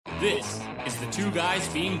This is the Two Guys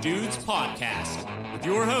Being Dudes podcast with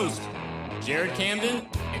your hosts, Jared Camden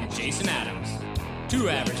and Jason Adams. Two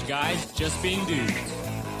average guys just being dudes.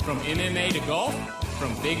 From MMA to golf,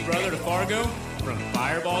 from Big Brother to Fargo, from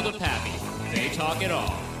Fireball to Pappy, they talk it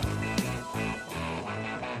all.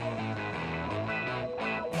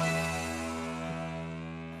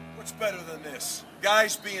 What's better than this?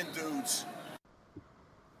 Guys being dudes.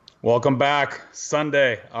 Welcome back.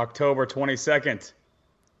 Sunday, October 22nd.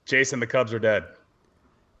 Jason, the Cubs are dead.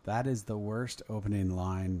 That is the worst opening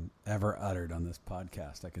line ever uttered on this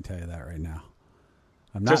podcast. I can tell you that right now.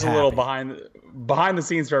 I'm not Just happy. a little behind the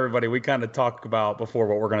scenes for everybody. We kind of talked about before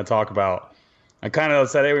what we're going to talk about. I kind of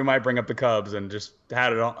said, hey, we might bring up the Cubs, and just had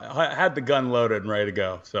the gun loaded and ready to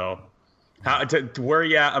go. So, to where are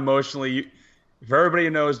you at emotionally? If everybody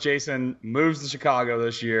knows, Jason moves to Chicago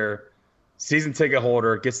this year. Season ticket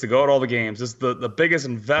holder, gets to go at all the games. This is the biggest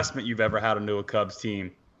investment you've ever had into a Cubs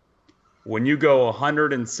team. When you go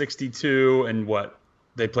 162 and what?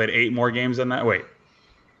 They played 8 more games than that? Wait.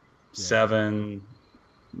 7.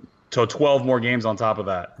 So 12 more games on top of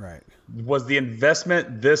that. Right. Was the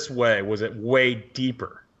investment this way? Was it way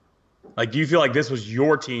deeper? Like, do you feel like this was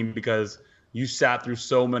your team because you sat through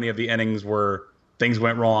so many of the innings where things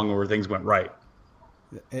went wrong or where things went right?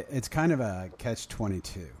 It's kind of a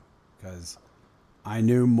catch-22 because I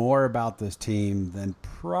knew more about this team than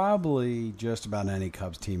probably just about any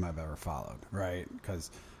Cubs team I've ever followed, right?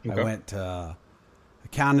 Because I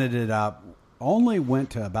counted it up, only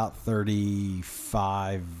went to about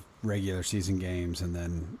 35 regular season games and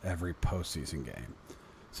then every postseason game.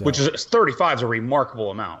 So, Which is 35 is a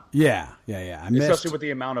remarkable amount. Yeah. Especially with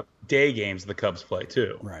the amount of day games the Cubs play,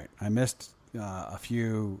 too. Right. I missed a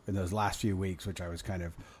few in those last few weeks, which I was kind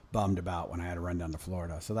of bummed about when I had to run down to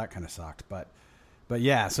Florida. So that kind of sucked. But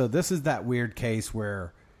yeah, so this is that weird case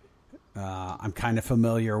where I'm kind of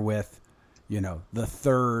familiar with, the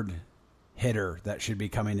third hitter that should be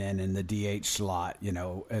coming in the DH slot,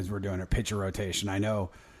 as we're doing a pitcher rotation. I know,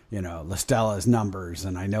 La Stella's numbers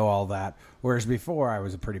and I know all that. Whereas before I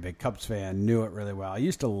was a pretty big Cubs fan, knew it really well. I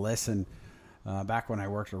used to listen back when I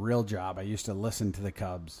worked a real job. I used to listen to the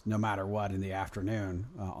Cubs no matter what in the afternoon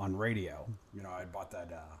on radio. I bought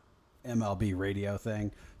that MLB radio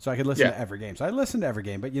thing, so I could listen to every game. So I listened to every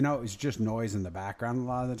game, but it was just noise in the background a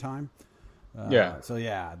lot of the time. So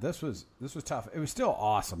yeah, this was tough. It was still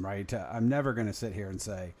awesome, right? I'm never going to sit here and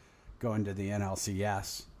say going to the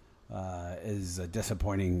NLCS is a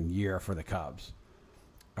disappointing year for the Cubs.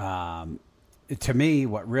 To me,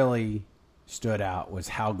 what really stood out was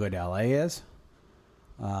how good LA is,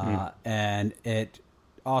 and it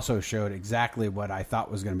also showed exactly what I thought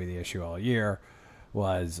was going to be the issue all year.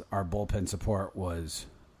 Was our bullpen support was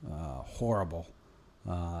horrible,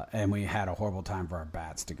 and we had a horrible time for our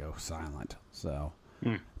bats to go silent. So,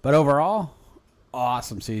 but overall,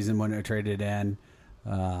 awesome season when we traded in.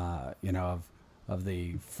 Of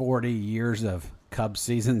the 40 years of Cubs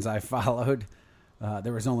seasons I followed,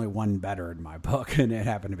 there was only one better in my book, and it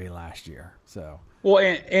happened to be last year. So, well,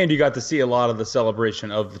 and you got to see a lot of the celebration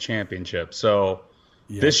of the championship. So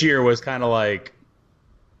this year was kind of like,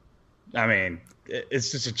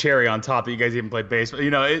 it's just a cherry on top that you guys even played baseball.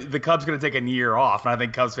 The Cubs going to take a year off, and I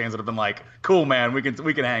think Cubs fans would have been like, "Cool, man, we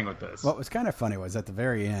can hang with this." What was kind of funny was at the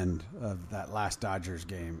very end of that last Dodgers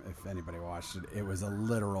game. If anybody watched it, it was a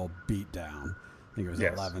literal beatdown. I think it was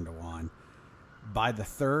 11-1. By the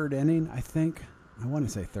third inning, I want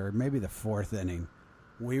to say third, maybe the fourth inning,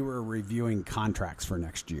 we were reviewing contracts for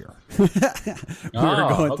next year. we were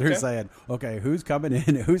going through saying, okay, who's coming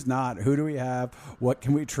in, who's not, who do we have, what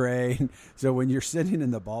can we trade? So when you're sitting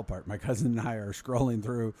in the ballpark, my cousin and I are scrolling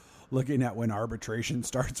through, looking at when arbitration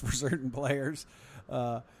starts for certain players.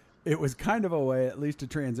 It was kind of a way, at least to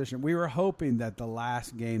transition. We were hoping that the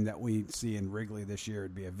last game that we'd see in Wrigley this year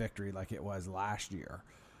would be a victory like it was last year.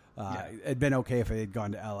 It'd been okay if they had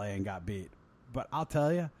gone to LA and got beat. But I'll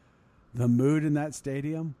tell you, the mood in that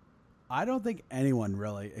stadium, I don't think anyone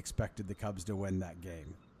really expected the Cubs to win that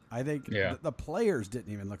game. I think the players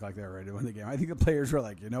didn't even look like they were ready to win the game. I think the players were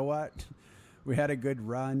like, you know what? We had a good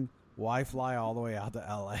run. Why fly all the way out to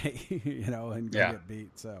L.A., and get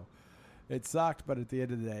beat? So it sucked, but at the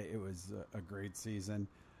end of the day, it was a great season.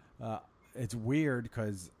 It's weird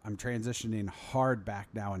because I'm transitioning hard back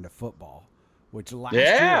now into football. Which last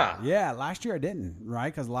year I didn't, right?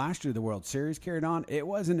 Because last year the World Series carried on. It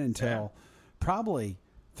wasn't until probably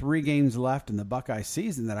 3 games left in the Buckeye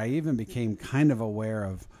season that I even became kind of aware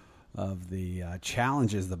of the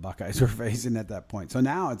challenges the Buckeyes were facing at that point. So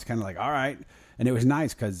now it's kind of like, all right. And it was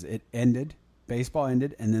nice because it ended, baseball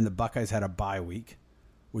ended, and then the Buckeyes had a bye week,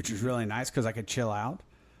 which was really nice because I could chill out.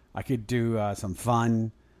 I could do some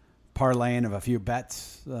fun parlaying of a few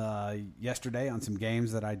bets yesterday on some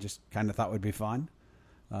games that I just kind of thought would be fun,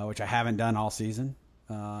 which I haven't done all season.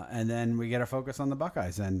 And then we get our focus on the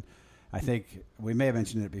Buckeyes. And I think we may have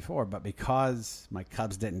mentioned it before, but because my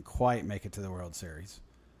Cubs didn't quite make it to the World Series,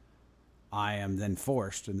 I am then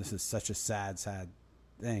forced, and this is such a sad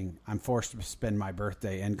thing, I'm forced to spend my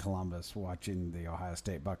birthday in Columbus watching the Ohio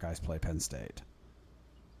State Buckeyes play Penn State.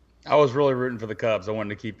 I was really rooting for the Cubs. I wanted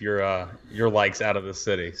to keep your likes out of the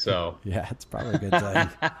city. So yeah, it's probably a good thing.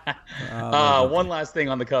 One last thing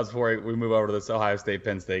on the Cubs before we move over to this Ohio State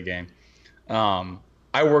Penn State game.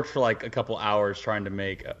 I worked for like a couple hours trying to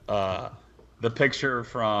make the picture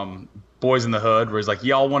from Boys in the Hood where he's like,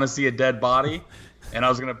 y'all want to see a dead body? And I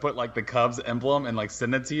was going to put like the Cubs emblem and like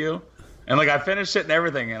send it to you. And like I finished it and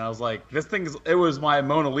everything. And I was like, it was my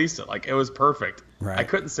Mona Lisa. Like it was perfect. Right. I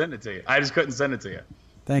couldn't send it to you. I just couldn't send it to you.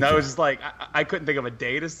 Thank you. I was just like, I couldn't think of a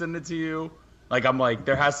day to send it to you. Like, I'm like,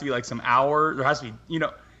 there has to be like some hour. There has to be,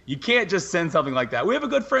 you can't just send something like that. We have a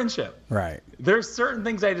good friendship. Right. There's certain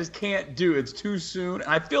things I just can't do. It's too soon. And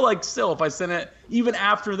I feel like still, if I sent it even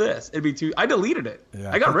after this, it'd be too. I deleted it.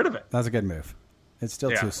 Yeah, I got rid of it. That's a good move. It's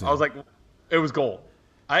still too soon. I was like, it was gold.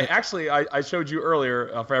 I showed you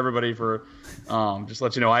earlier for everybody for just to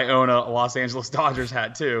let you know, I own a Los Angeles Dodgers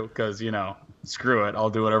hat too because, screw it.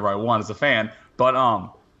 I'll do whatever I want as a fan. But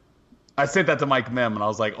I sent that to Mike Mim, and I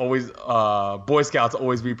was like, always, Boy Scouts,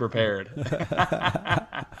 always be prepared.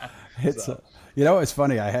 It's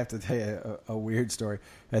funny. I have to tell you a weird story.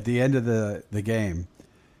 At the end of the game,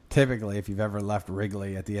 typically, if you've ever left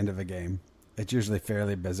Wrigley at the end of a game, it's usually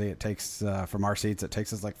fairly busy. It takes, from our seats, it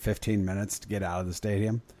takes us like 15 minutes to get out of the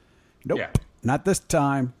stadium. Nope, not this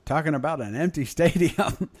time. Talking about an empty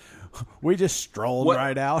stadium. We just strolled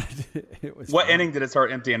right out. It was what inning did it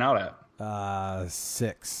start emptying out at?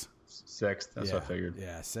 Sixth. That's what I figured.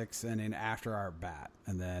 Yeah, sixth inning after our bat.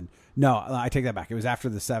 And then, no, I take that back. It was after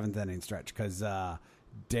the seventh inning stretch because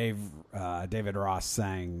David Ross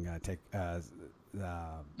sang Take Me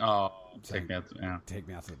Out to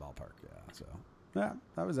the Ballpark. Yeah, so, yeah,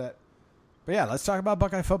 that was it. But, yeah, let's talk about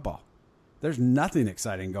Buckeye football. There's nothing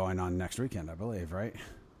exciting going on next weekend, I believe, right?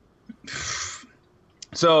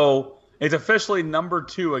 So, it's officially number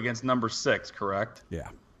 2 against number 6, correct? Yeah.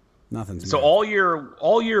 Nothing's so moved.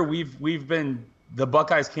 all year we've been the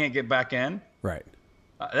Buckeyes can't get back in. Right.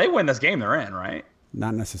 They win this game, they're in, right?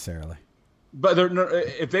 Not necessarily. But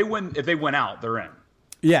if they win out, they're in.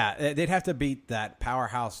 Yeah, they'd have to beat that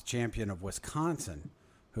powerhouse champion of Wisconsin,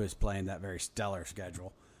 who is playing that very stellar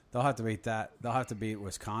schedule. They'll have to beat that. They'll have to beat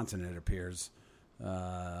Wisconsin. It appears.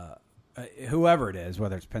 Whoever it is,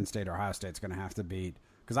 whether it's Penn State or Ohio State, it's going to have to beat.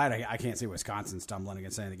 Because I can't see Wisconsin stumbling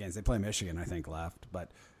against any of the games. They play Michigan, I think, left,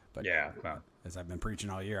 but yeah, as I've been preaching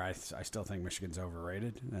all year, I still think Michigan's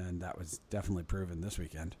overrated, and that was definitely proven this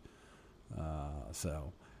weekend.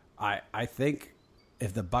 So I think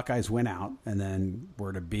if the Buckeyes win out and then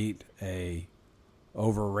were to beat a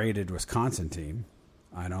overrated Wisconsin team,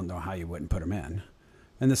 I don't know how you wouldn't put them in.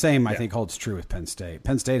 And the same, I think, holds true with Penn State.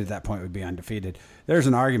 Penn State at that point would be undefeated. There's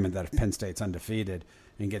an argument that if Penn State's undefeated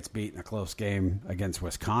and gets beat in a close game against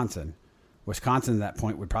Wisconsin at that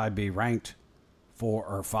point would probably be ranked 4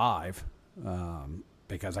 or 5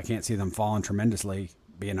 because I can't see them falling tremendously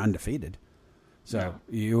being undefeated. So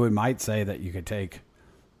you might say that you could take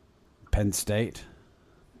Penn State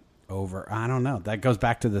over. I don't know. That goes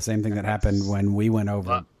back to the same thing that happened when we went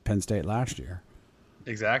over Penn State last year.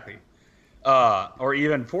 Exactly. Or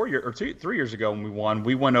even 3 years ago when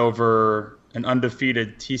we went over an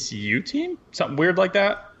undefeated TCU team, something weird like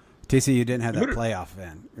that. TCU didn't have that playoff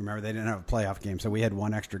in. Remember, they didn't have a playoff game, so we had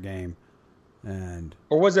one extra game.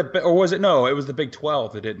 Or was it no? It was the Big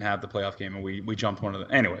 12 that didn't have the playoff game, and we jumped one of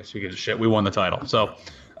the. Anyways, we get shit. We won the title. So,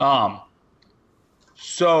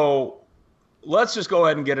 so let's just go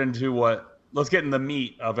ahead and get into let's get in the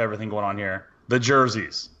meat of everything going on here. The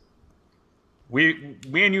jerseys. We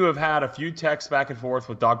and you have had a few texts back and forth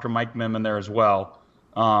with Dr. Mike Mim in there as well.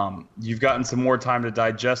 You've gotten some more time to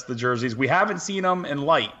digest the jerseys. We haven't seen them in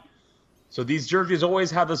light. So these jerseys always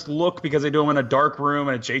have this look because they do them in a dark room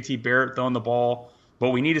and a JT Barrett throwing the ball.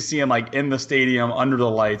 But we need to see them like in the stadium under the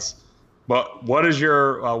lights. But what is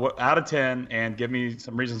your out of 10? And give me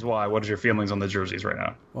some reasons why. What is your feelings on the jerseys right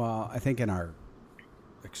now? Well, I think in our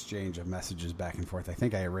exchange of messages back and forth, I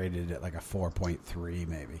think I rated it like a 4.3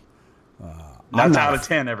 maybe. That's out of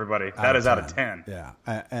 10, everybody. That is out of 10. Yeah,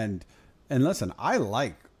 and listen, I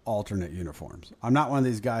like alternate uniforms. I'm not one of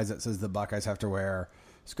these guys that says the Buckeyes have to wear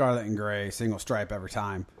scarlet and gray, single stripe every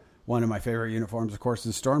time. One of my favorite uniforms, of course,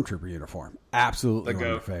 is Stormtrooper uniform. Absolutely one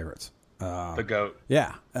of my favorites. The GOAT.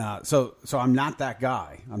 Yeah. So I'm not that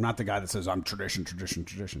guy. I'm not the guy that says I'm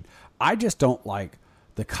tradition. I just don't like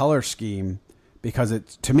the color scheme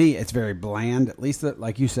because to me, it's very bland. At least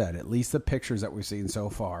like you said, at least the pictures that we've seen so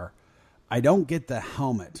far. I don't get the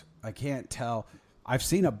helmet. I can't tell. I've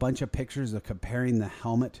seen a bunch of pictures of comparing the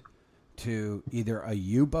helmet to either a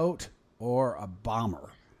U-boat or a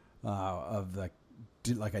bomber of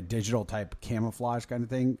like a digital type camouflage kind of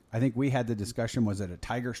thing. I think we had the discussion, was it a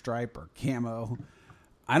tiger stripe or camo?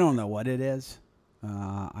 I don't know what it is.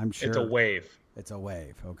 I'm sure it's a wave. It's a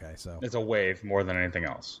wave. Okay, so it's a wave more than anything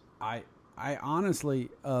else. I honestly,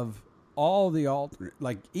 of all the alternate,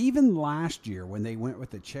 like even last year when they went with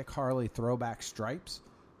the Chick Harley throwback stripes,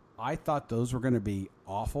 I thought those were going to be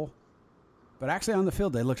awful. But actually on the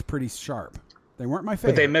field, they looked pretty sharp. They weren't my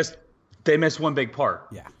favorite. But they missed one big part.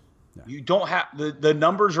 Yeah. You don't have the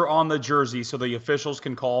numbers are on the jersey so the officials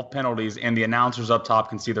can call penalties and the announcers up top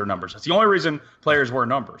can see their numbers. That's the only reason players wear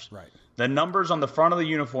numbers. Right. The numbers on the front of the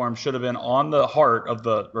uniform should have been on the heart of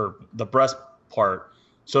the breast part,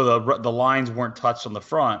 so the lines weren't touched on the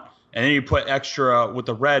front. And then you put extra with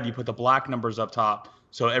the red, you put the black numbers up top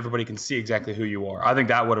so everybody can see exactly who you are. I think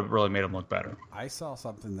that would have really made them look better. I saw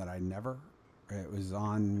something that it was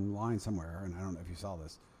online somewhere, and I don't know if you saw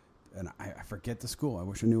this. And I forget the school. I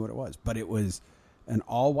wish I knew what it was. But it was an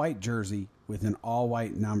all-white jersey with an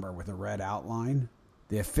all-white number with a red outline.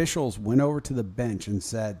 The officials went over to the bench and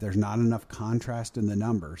said there's not enough contrast in the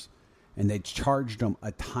numbers, and they charged them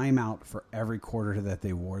a timeout for every quarter that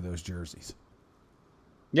they wore those jerseys.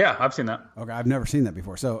 Yeah, I've seen that. Okay, I've never seen that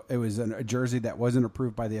before. So it was a jersey that wasn't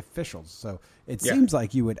approved by the officials. So it seems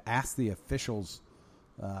like you would ask the officials,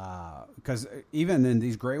 because even in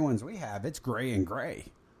these gray ones we have, it's gray and gray.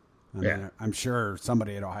 I mean, I'm sure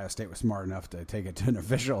somebody at Ohio State was smart enough to take it to an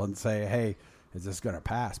official and say, hey, is this going to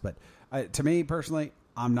pass? But to me personally,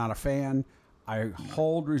 I'm not a fan. I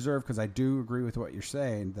hold reserve because I do agree with what you're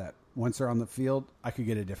saying that once they're on the field, I could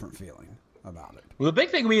get a different feeling about it. Well, the big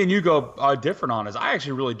thing me and you go different on is I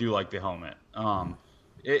actually really do like the helmet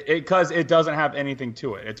because it doesn't have anything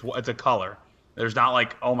to it. It's a color. There's not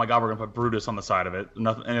like, oh, my God, we're going to put Brutus on the side of it.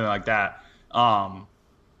 Nothing, anything like that.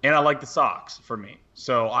 And I like the socks for me.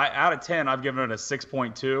 So out of 10, I've given it a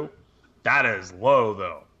 6.2. That is low,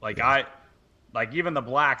 though. Like even the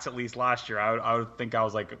blacks, at least last year, I would think I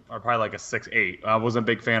was probably like a 6.8. I wasn't a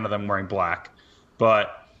big fan of them wearing black.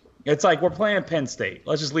 But it's like we're playing Penn State.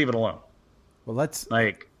 Let's just leave it alone. Well,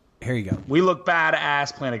 here you go. We look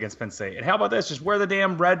badass playing against Penn State. And how about this? Just wear the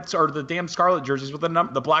damn red or the damn scarlet jerseys with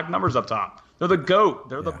the black numbers up top. They're the GOAT.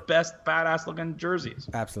 They're the best badass looking jerseys.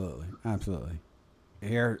 Absolutely.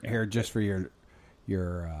 Here, just for your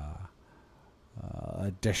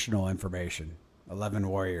additional information. 11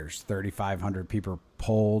 Warriors, 3,500 people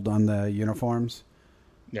polled on the uniforms.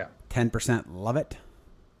 Yeah. 10% love it.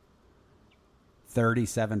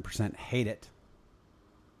 37% hate it.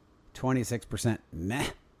 26% meh.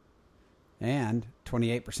 And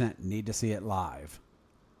 28% need to see it live.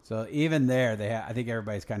 So even there, I think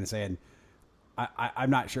everybody's kind of saying, I'm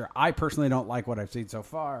not sure. I personally don't like what I've seen so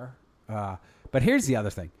far. But here's the other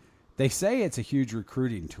thing. They say it's a huge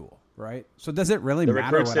recruiting tool, right? So does it really matter? The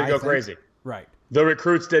recruits did go crazy. Right. The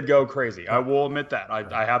recruits did go crazy. I will admit that.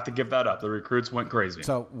 I have to give that up. The recruits went crazy.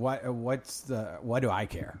 So what do I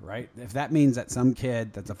care, right? If that means that some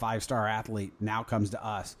kid that's a 5-star athlete now comes to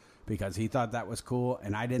us because he thought that was cool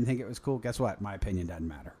and I didn't think it was cool, guess what? My opinion doesn't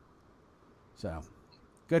matter. So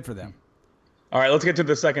good for them. All right, let's get to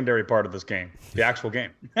the secondary part of this game, the actual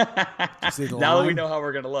game. Now that we know how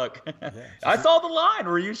we're going to look. I saw the line.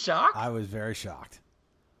 Were you shocked? I was very shocked.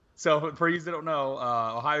 So for you that don't know,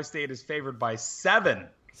 Ohio State is favored by 7.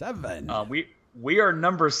 7. We are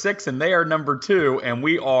number 6 and they are number 2, and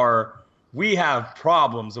we have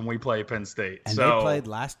problems when we play Penn State. And they played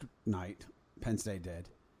last night. Penn State did,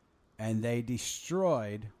 and they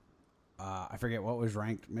destroyed. I forget what was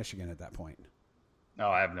ranked Michigan at that point. No,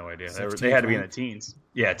 I have no idea. They had to be in the teens.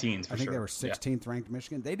 Yeah, teens for sure. I think they were 16th ranked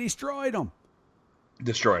Michigan. They destroyed them.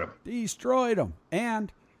 Destroyed them.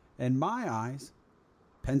 And in my eyes,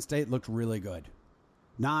 Penn State looked really good.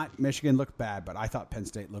 Not Michigan looked bad, but I thought Penn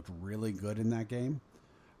State looked really good in that game.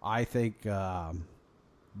 I think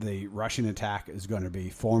the rushing attack is going to be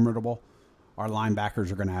formidable. Our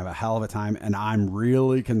linebackers are going to have a hell of a time, and I'm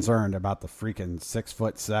really concerned about the freaking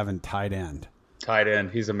 6'7" tight end. Tight end,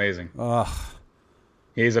 he's amazing. Ugh.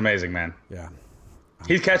 He's amazing, man. Yeah.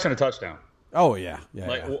 He's catching a touchdown. Oh, yeah.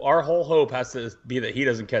 Our whole hope has to be that he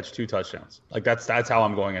doesn't catch 2 touchdowns. Like, that's how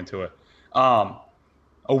I'm going into it.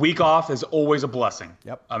 A week off is always a blessing.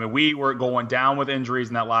 Yep. I mean, we were going down with injuries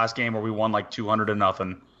in that last game where we won like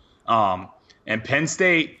 200-0. And Penn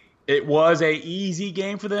State It was a easy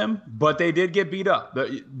game for them, but they did get beat up.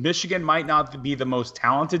 Michigan might not be the most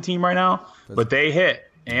talented team right now, but they hit.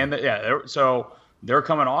 And so they're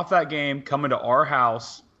coming off that game, coming to our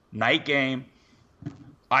house, night game.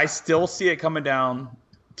 I still see it coming down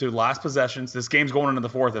to last possessions. This game's going into the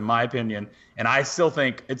fourth, in my opinion, and I still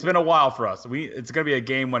think it's been a while for us. It's going to be a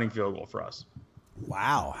game-winning field goal for us.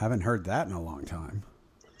 Wow, haven't heard that in a long time.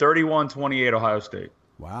 31-28 Ohio State.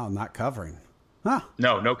 Wow, not covering. Huh.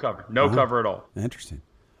 No cover. No cover at all. Interesting.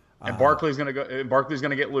 And Barkley's going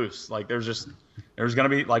to get loose. Like there's going to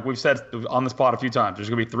be, like we've said on this pod a few times, there's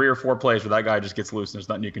going to be 3 or 4 plays where that guy just gets loose and there's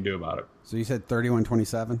nothing you can do about it. So you said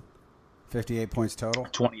 31-27, 58 points total?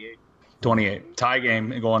 28. Tie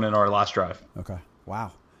game going in our last drive. Okay.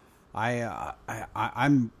 Wow.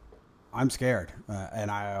 I'm scared, and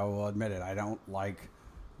I will admit it. I don't like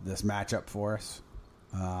this matchup for us.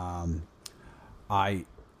 I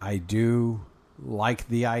do like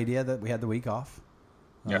the idea that we had the week off.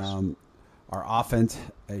 Yes. Our offense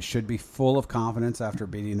should be full of confidence after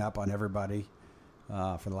beating up on everybody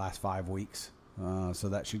for the last 5 weeks. So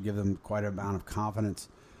that should give them quite an amount of confidence.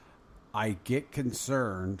 I get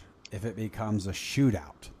concerned if it becomes a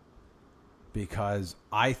shootout because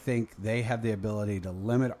I think they have the ability to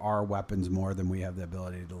limit our weapons more than we have the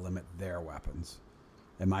ability to limit their weapons.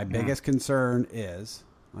 And my biggest concern is,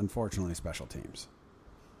 unfortunately, special teams.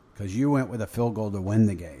 Because you went with a field goal to win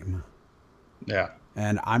the game. Yeah.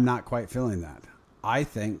 And I'm not quite feeling that. I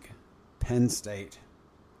think Penn State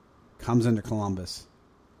comes into Columbus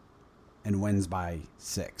and wins by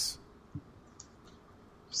 6.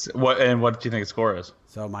 What do you think the score is?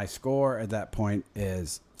 So my score at that point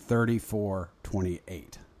is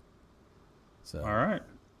 34-28. So all right.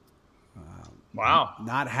 Wow.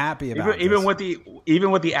 Not happy about even with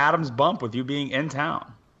the Adams bump with you being in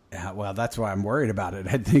town. Yeah, well, that's why I'm worried about it.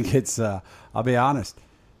 I think it's. I'll be honest.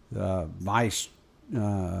 My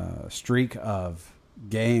streak of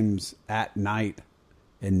games at night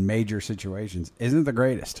in major situations isn't the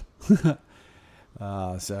greatest.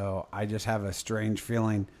 So I just have a strange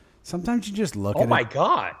feeling. Sometimes you just look at it. Oh, my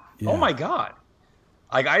God. Yeah. Oh, my God.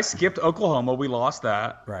 Like, I skipped Oklahoma. We lost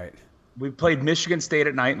that. Right. We played Michigan State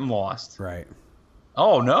at night and lost. Right.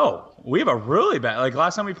 Oh, no. We have a really bad – like,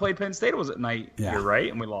 last time we played Penn State was at night here,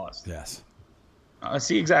 right? And we lost. Yes.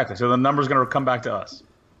 See, exactly. So the number's going to come back to us.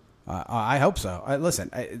 I hope so.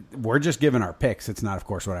 Listen, we're just giving our picks. It's not, of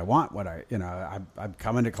course, what I want. I'm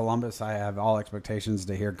coming to Columbus. I have all expectations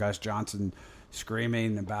to hear Gus Johnson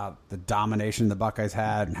screaming about the domination the Buckeyes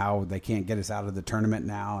had and how they can't get us out of the tournament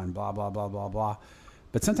now and blah, blah, blah, blah, blah.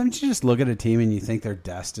 But sometimes you just look at a team and you think they're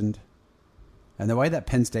destined. And the way that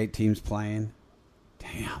Penn State team's playing,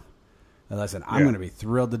 damn. Now listen, I'm going to be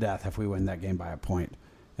thrilled to death if we win that game by a point.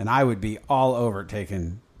 And I would be all over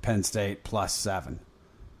taking Penn State plus 7.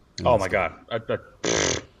 Oh, my God.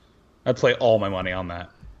 I'd play all my money on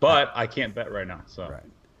that. But I can't bet right now. So. Right.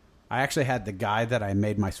 I actually had the guy that I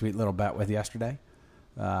made my sweet little bet with yesterday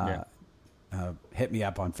hit me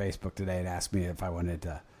up on Facebook today and asked me if I wanted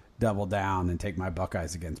to double down and take my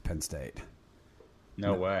Buckeyes against Penn State.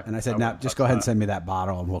 No way. And I said, no, just go ahead and send me that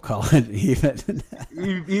bottle and we'll call it even.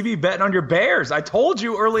 You'd be betting on your Bears. I told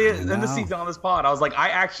you early in the season on this pod. I was like, I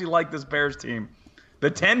actually like this Bears team. The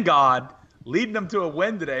 10 God leading them to a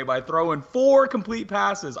win today by throwing 4 complete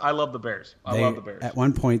passes. I love the Bears. I love the Bears. At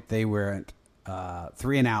one point, they were at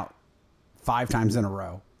 3 and out 5 times in a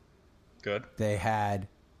row. Good. They had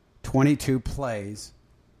 22 plays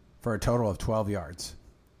for a total of 12 yards.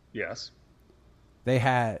 Yes. They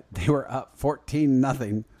were up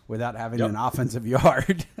 14-0 without having an offensive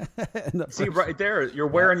yard. See, right there, you're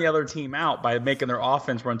wearing the other team out by making their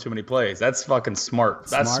offense run too many plays. That's fucking smart.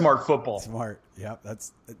 That's smart football. Smart. Yep.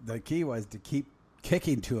 That's the key was to keep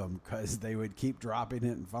kicking to them because they would keep dropping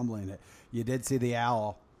it and fumbling it. You did see the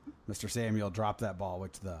Owl, Mr. Samuel, drop that ball,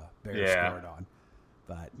 which the Bears scored on.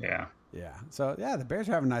 But yeah. So, the Bears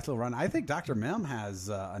are having a nice little run. I think Dr. Mem has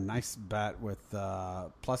a nice bet with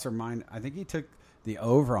plus or minus. I think he took the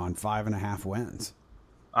over on 5.5 wins.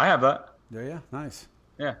 I have that. Do you? Nice.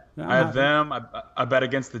 Yeah. I have them. I bet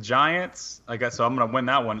against the Giants. I guess so. I'm going to win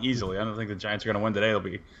that one easily. I don't think the Giants are going to win today. They'll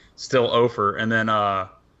be still over. And then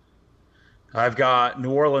I've got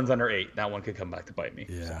New Orleans under 8. That one could come back to bite me.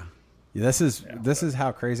 Yeah. So. This is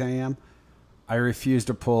how crazy I am. I refuse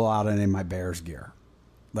to pull out any of my Bears gear.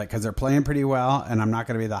 Because they're playing pretty well, and I'm not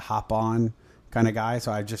going to be the hop-on kind of guy,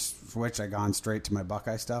 so I just switched. I've gone straight to my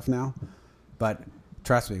Buckeye stuff now. But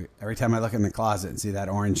trust me, every time I look in the closet and see that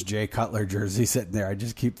orange Jay Cutler jersey sitting there, I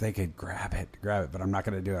just keep thinking, grab it. But I'm not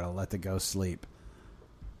going to do it. I'll let the ghost sleep.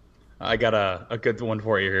 I got a good one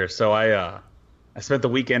for you here. So I spent the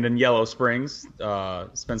weekend in Yellow Springs.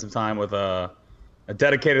 Spent some time with a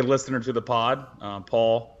dedicated listener to the pod,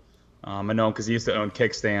 Paul. I know him because he used to own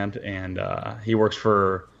Kickstand, and he works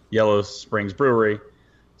for Yellow Springs Brewery.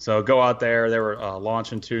 So go out there. They were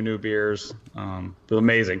launching 2 new beers.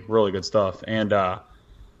 Amazing, really good stuff. And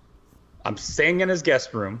I'm staying in his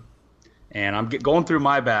guest room, and I'm going through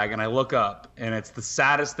my bag, and I look up, and it's the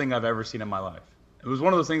saddest thing I've ever seen in my life. It was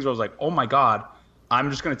one of those things where I was like, oh my God, I'm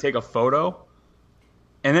just going to take a photo.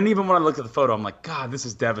 And then even when I looked at the photo, I'm like, God, this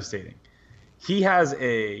is devastating. He has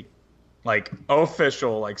a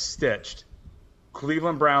official, stitched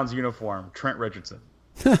Cleveland Browns uniform, Trent Richardson.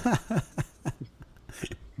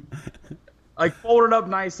 Folded up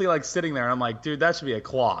nicely, sitting there. And I'm like, dude, that should be a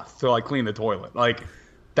cloth to clean the toilet.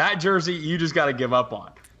 That jersey, you just got to give up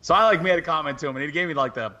on. So I made a comment to him, and he gave me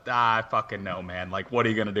I fucking know, man. What are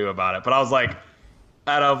you gonna do about it? But I was like,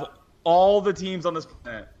 out of all the teams on this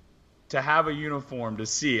planet to have a uniform to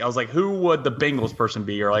see, I was like, who would the Bengals person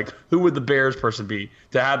be, or who would the Bears person be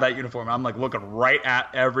to have that uniform? I'm looking right at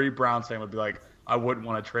every Browns fan would be like, I wouldn't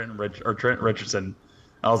want a Trent Richardson.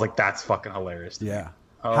 I was like, that's fucking hilarious. Yeah.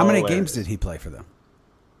 How many games did he play for them?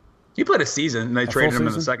 He played a season, and they traded him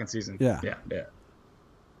in the second season. Yeah. Yeah.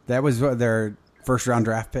 That was their first-round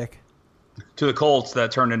draft pick? To the Colts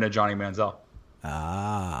that turned into Johnny Manziel.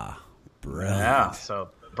 Ah, brilliant. Yeah, so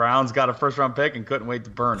the Browns got a first-round pick and couldn't wait to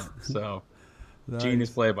burn it. So, genius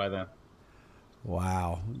play by them.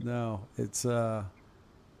 Wow. No, it's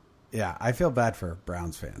yeah, I feel bad for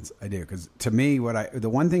Browns fans. I do, because to me, the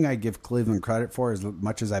one thing I give Cleveland credit for, as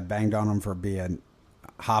much as I banged on them for being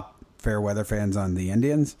fair weather fans on the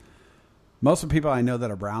Indians, most of the people I know that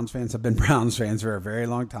are Browns fans have been Browns fans for a very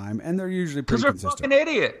long time, and they're usually pretty consistent. Because they're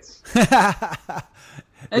fucking idiots.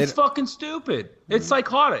 It's fucking stupid. It's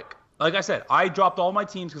psychotic. Like I said, I dropped all my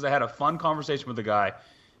teams because I had a fun conversation with the guy,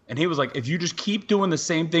 and he was like, if you just keep doing the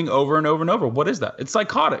same thing over and over and over, what is that? It's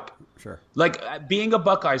psychotic. Sure. Being a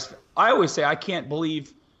Buckeyes, I always say I can't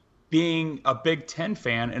believe being a Big Ten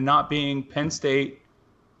fan and not being Penn State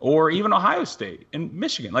or even Ohio State and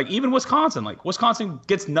Michigan. Even Wisconsin. Wisconsin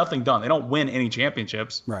gets nothing done. They don't win any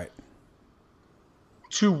championships. Right.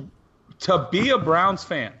 To be a Browns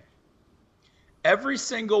fan, every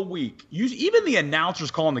single week, even the announcers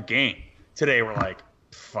calling the game today were like,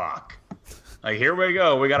 fuck. Here we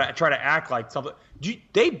go. We got to try to act like something.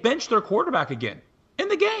 They benched their quarterback again in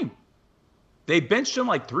the game. They benched him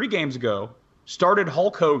 3 games ago, started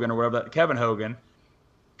Hulk Hogan or whatever, Kevin Hogan.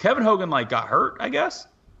 Kevin Hogan got hurt, I guess.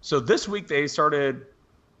 So this week they started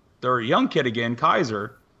their young kid again,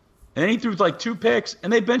 Kaiser, and then he threw 2 picks,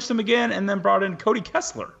 and they benched him again, and then brought in Cody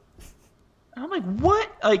Kessler. And I'm like, what?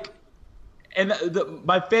 And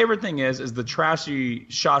my favorite thing is the trashy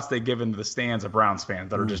shots they give into the stands of Browns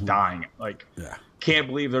fans that are just dying. Can't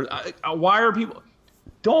believe they're. Why are people?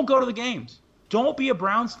 Don't go to the games. Don't be a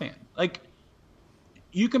Browns fan.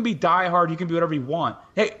 You can be diehard. You can be whatever you want.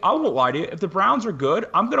 Hey, I won't lie to you. If the Browns are good,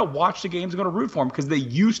 I'm going to watch the games. I'm going to root for them because they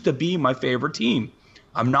used to be my favorite team.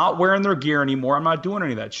 I'm not wearing their gear anymore. I'm not doing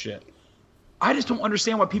any of that shit. I just don't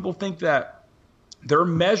understand why people think that they're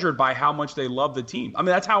measured by how much they love the team.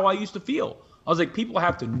 That's how I used to feel. I was like, people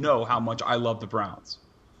have to know how much I love the Browns.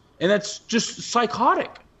 And that's just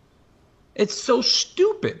psychotic. It's so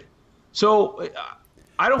stupid. So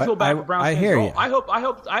I don't feel bad for Browns fans. I hear you. I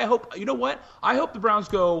hope. You know what? I hope the Browns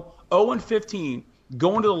go 0-15,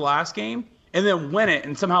 go into the last game, and then win it,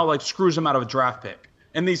 and somehow screws them out of a draft pick.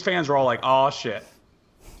 And these fans are all like, "Oh shit!"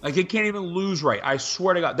 They can't even lose right. I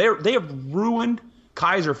swear to God, they have ruined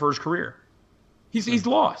Kaiser for his career. He's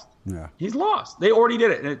lost. Yeah, he's lost. They already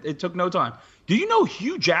did it, and it took no time. Do you know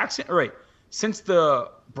Hugh Jackson? All right, since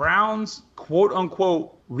the Browns quote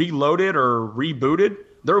unquote reloaded or rebooted,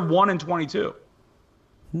 they're 1-22.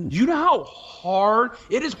 You know how hard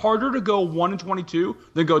it is harder to go 1-22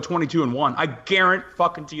 than go 22-1. I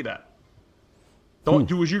guarantee you that. Would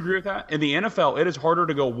you agree with that? In the NFL, it is harder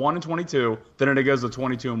to go 1-22 than it goes to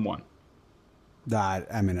 22-1.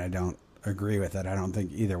 I don't agree with it. I don't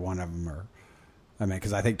think either one of them are.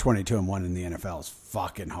 Because I think 22-1 in the NFL is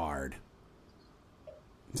fucking hard.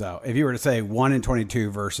 So if you were to say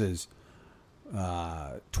 1-22 versus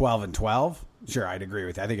 12-12. Sure, I'd agree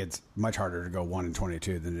with you. I think it's much harder to go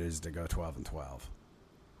 1-22 than it is to go 12-12.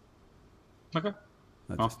 Okay.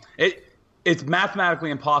 Well, it's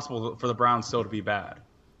mathematically impossible for the Browns still to be bad.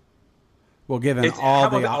 Well, given all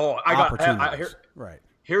the opportunities. Right.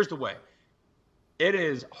 Here's the way. It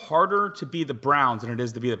is harder to be the Browns than it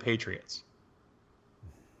is to be the Patriots.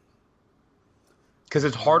 Because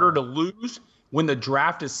it's harder to lose when the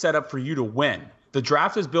draft is set up for you to win. The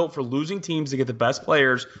draft is built for losing teams to get the best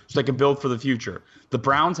players so they can build for the future. The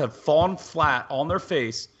Browns have fallen flat on their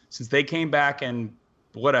face since they came back in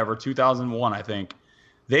 2001, I think.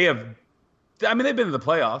 They've been in the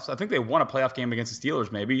playoffs. I think they won a playoff game against the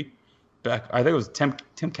Steelers maybe. I think it was Tim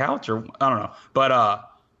Couch, or I don't know. But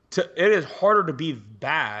it is harder to be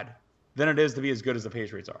bad than it is to be as good as the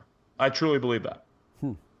Patriots are. I truly believe that.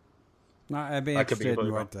 I'd be interested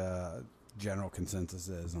in what the general consensus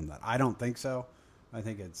is on that. I don't think so. I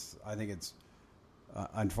think it's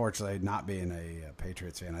unfortunately, not being a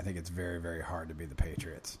Patriots fan, I think it's very, very hard to be the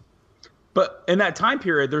Patriots. But in that time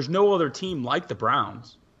period, there's no other team like the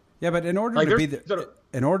Browns. Yeah, but in order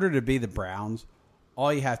to be the Browns,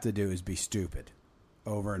 all you have to do is be stupid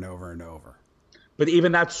over and over and over. But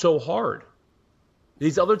even that's so hard.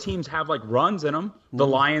 These other teams have like runs in them. The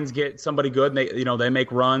Lions get somebody good, and they make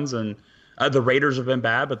runs, and the Raiders have been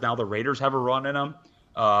bad, but now the Raiders have a run in them.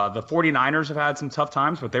 The 49ers have had some tough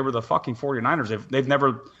times, but they were the fucking 49ers. They've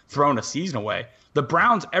never thrown a season away. The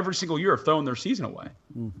Browns every single year have thrown their season away.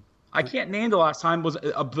 I can't name the last time.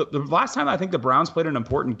 The last time I think the Browns played an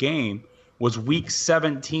important game was Week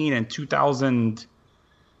 17 in 2010,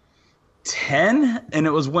 and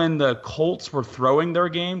it was when the Colts were throwing their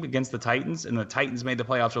game against the Titans, and the Titans made the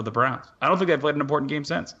playoffs with the Browns. I don't think they've played an important game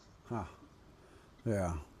since.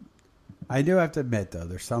 Yeah. I do have to admit, though,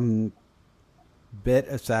 there's some bit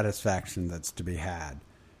of satisfaction that's to be had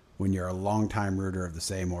when you're a longtime rooter of the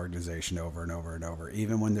same organization over and over and over,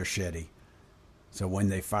 even when they're shitty. So when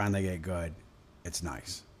they finally get good, it's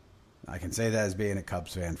nice. I can say that as being a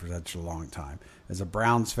Cubs fan for such a long time. As a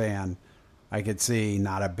Browns fan, I could see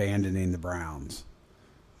not abandoning the Browns.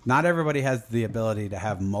 Not everybody has the ability to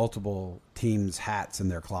have multiple teams' hats in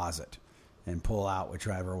their closet and pull out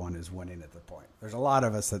whichever one is winning at the point. There's a lot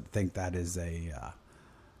of us that think that is a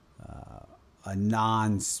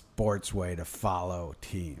non-sports way to follow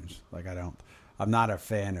teams. Like I'm not a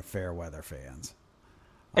fan of fair weather fans.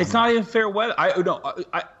 It's not even fair weather. Have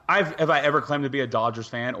I ever claimed to be a Dodgers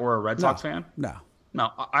fan or a Red Sox fan? No.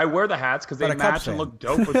 I wear the hats because they match and look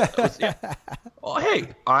dope. Yeah. Well, hey,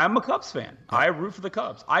 I'm a Cubs fan. I root for the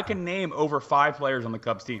Cubs. I can name over 5 players on the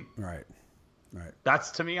Cubs team. Right.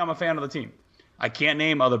 That's, to me, I'm a fan of the team. I can't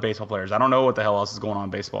name other baseball players. I don't know what the hell else is going on in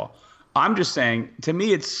baseball. I'm just saying, to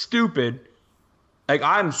me, it's stupid. Like,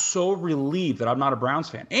 I'm so relieved that I'm not a Browns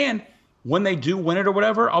fan. And when they do win it or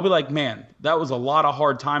whatever, I'll be like, man, that was a lot of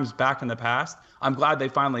hard times back in the past. I'm glad they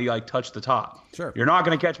finally touched the top. Sure. You're not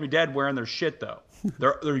going to catch me dead wearing their shit, though.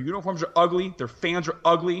 Their uniforms are ugly. Their fans are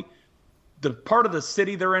ugly. The part of the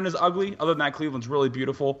city they're in is ugly. Other than that, Cleveland's really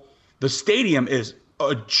beautiful. The stadium is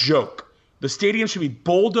a joke. The stadium should be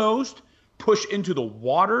bulldozed, pushed into the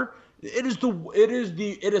water. It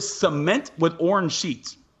is cement with orange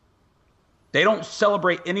seats. They don't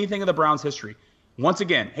celebrate anything of the Browns' history. Once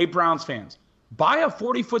again, hey, Browns fans, buy a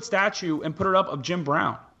 40-foot statue and put it up of Jim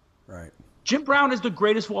Brown. Right. Jim Brown is the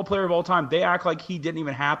greatest football player of all time. They act like he didn't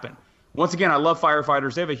even happen. Once again, I love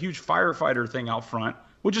firefighters. They have a huge firefighter thing out front,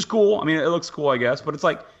 which is cool. I mean, it looks cool, I guess. But it's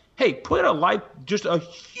like, hey, put just a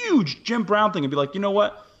huge Jim Brown thing and be like, you know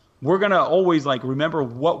what? We're going to always remember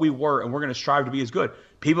what we were, and we're going to strive to be as good.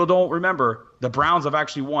 People don't remember the Browns have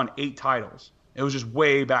actually won 8 titles. It was just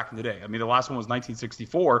way back in the day. I mean, the last one was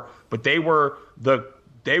 1964, but they were the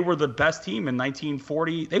best team in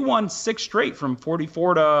 1940. They won 6 straight from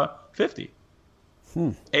 44 to 50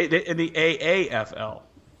 in the AAFL.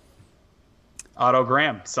 Otto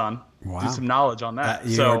Graham, son. Wow. Do some knowledge on that.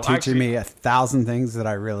 You're teaching me 1,000 things that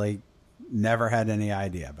I really never had any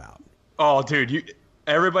idea about. Oh, dude.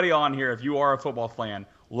 Everybody on here, if you are a football fan,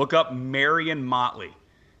 look up Marion Motley.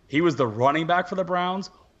 He was the running back for the Browns.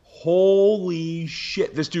 Holy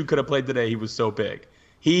shit, this dude could have played today. He was so big.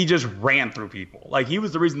 He just ran through people. He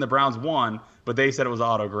was the reason the Browns won, but they said it was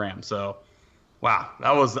Otto Graham. So, wow,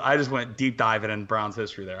 I just went deep diving in Browns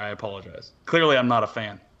history there. I apologize. Clearly, I'm not a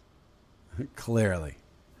fan. Clearly.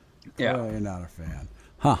 Yeah. You're not a fan.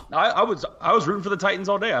 Huh. I was rooting for the Titans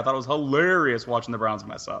all day. I thought it was hilarious watching the Browns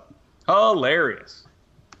mess up. Hilarious.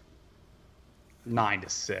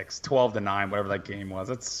 9-6, 12-9, whatever that game was.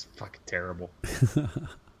 That's fucking terrible.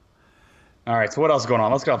 All right, so what else is going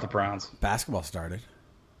on? Let's get off the Browns. Basketball started.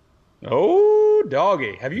 Oh,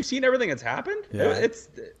 doggy. Have you seen everything that's happened? Yeah. It's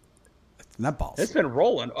nutballs. It's been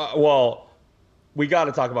rolling. Well, we got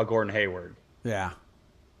to talk about Gordon Hayward. Yeah.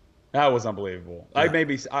 That was unbelievable.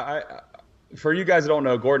 Yeah. For you guys that don't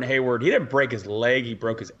know, Gordon Hayward, he didn't break his leg. He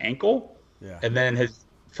broke his ankle. Yeah. And then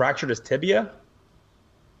fractured his tibia.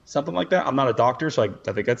 Something like that. I'm not a doctor, so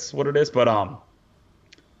I think that's what it is. But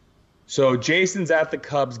so Jason's at the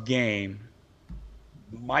Cubs game.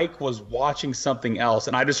 Mike was watching something else,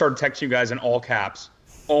 and I just started texting you guys in all caps.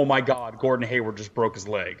 Oh my God, Gordon Hayward just broke his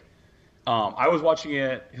leg. I was watching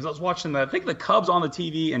it because I was watching I think the Cubs on the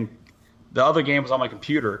TV, and the other game was on my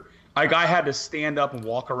computer. I had to stand up and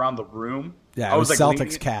walk around the room. Yeah, it was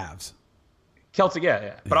Celtics Cavs. Celtics,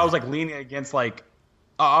 yeah. But I was like leaning against I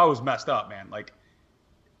was messed up, man.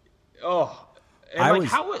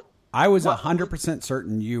 I was 100%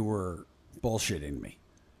 certain you were bullshitting me.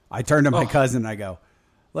 I turned to my cousin and I go,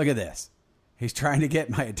 "Look at this. He's trying to get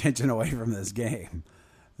my attention away from this game."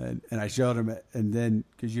 And I showed him it, and then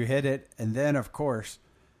because you hit it, and then of course,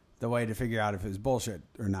 the way to figure out if it was bullshit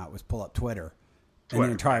or not was pull up Twitter. And the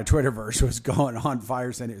entire Twitterverse was going on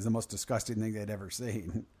fire, saying it was the most disgusting thing they'd ever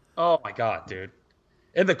seen. Oh my God, dude!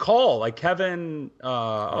 And the call, Kevin,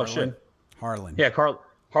 Harlan. Yeah,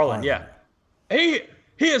 Harlan. Yeah.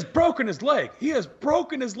 He has broken his leg. He has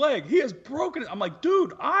broken his leg. He has broken it. I'm like,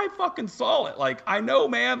 dude, I fucking saw it. I know,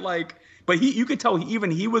 man. But you could tell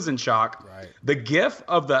he was in shock. Right. The gif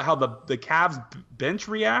of how the Cavs bench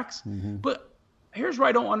reacts. Mm-hmm. But here's what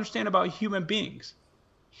I don't understand about human beings.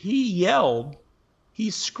 He yelled,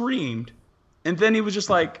 he screamed, and then he was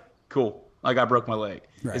just like, cool, I broke my leg.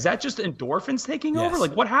 Right. Is that just endorphins taking over?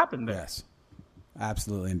 What happened there? Yes.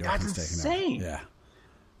 Absolutely endorphins taking over. That's insane. Yeah.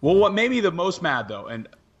 Well, what made me the most mad, though, and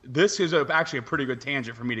this is actually a pretty good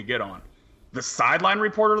tangent for me to get on, the sideline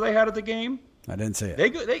reporter they had at the game. I didn't see it.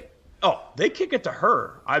 They kick it to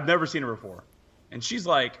her. I've never seen her before. And she's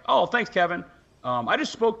like, "Oh, thanks, Kevin. I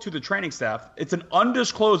just spoke to the training staff. It's an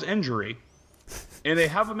undisclosed injury, and they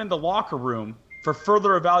have him in the locker room for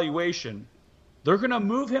further evaluation. They're going to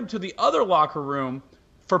move him to the other locker room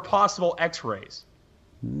for possible x-rays."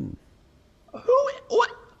 What?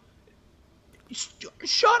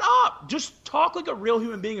 Shut up. Just talk like a real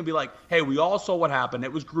human being and be like, "Hey, we all saw what happened.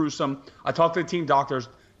 It was gruesome. I talked to the team doctors.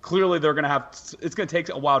 Clearly, it's going to take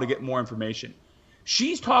a while to get more information."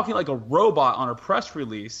 She's talking like a robot on her press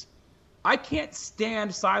release. I can't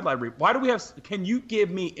stand sideline. Why do we have? Can you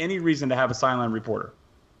give me any reason to have a sideline reporter?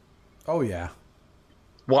 Oh yeah.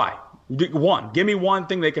 Why? Give me one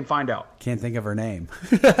thing they can find out. Can't think of her name.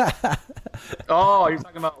 Oh, you're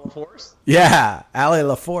talking about LaForce? Yeah, Allie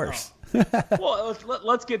LaForce. Well,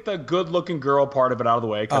 let's get the good-looking girl part of it out of the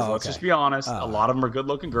way, because let's just be honest, a lot of them are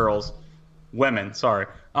good-looking girls. Women, sorry.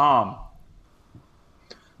 The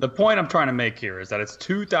point I'm trying to make here is that it's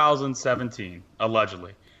 2017,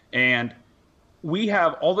 allegedly, and we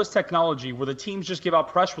have all this technology where the teams just give out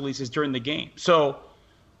press releases during the game. So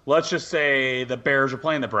let's just say the Bears are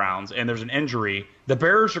playing the Browns and there's an injury. The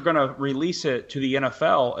Bears are going to release it to the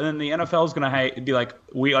NFL, and then the NFL is going to be like,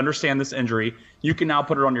 "We understand this injury. You can now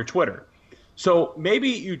put it on your Twitter." So maybe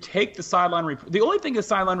you take the sideline report. The only thing a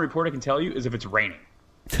sideline reporter can tell you is if it's raining.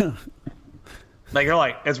 They're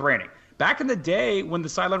like, it's raining. Back in the day when the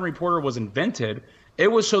sideline reporter was invented, it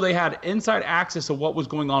was so they had inside access to what was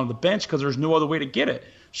going on the bench because there's no other way to get it.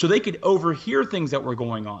 So they could overhear things that were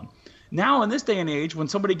going on. Now, in this day and age, when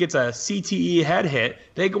somebody gets a CTE head hit,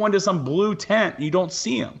 they go into some blue tent and you don't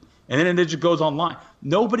see them. And then it just goes online.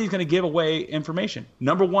 Nobody's going to give away information.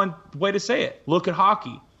 Number one way to say it, look at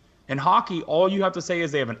hockey. In hockey, all you have to say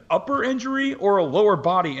is they have an upper injury or a lower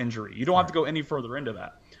body injury. You don't have to go any further into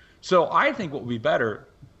that. So I think what would be better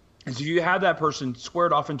is if you have that person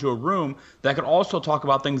squared off into a room that could also talk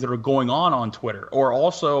about things that are going on Twitter, or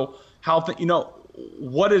also how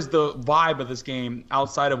what is the vibe of this game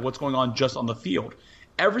outside of what's going on just on the field.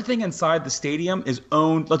 Everything inside the stadium is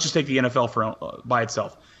owned. Let's just take the NFL by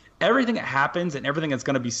itself. Everything that happens and everything that's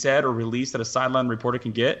going to be said or released that a sideline reporter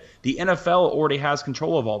can get, the NFL already has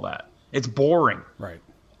control of all that. It's boring. Right.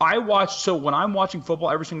 So when I'm watching football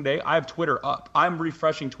every single day, I have Twitter up. I'm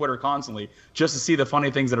refreshing Twitter constantly just to see the funny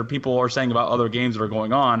things that people are saying about other games that are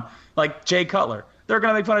going on. Like Jay Cutler. They're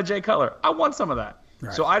going to make fun of Jay Cutler. I want some of that.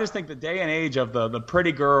 Right. So I just think the day and age of the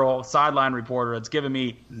pretty girl sideline reporter that's giving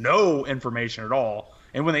me no information at all.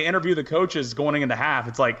 And when they interview the coaches going into half,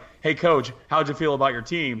 it's like, "Hey, coach, how'd you feel about your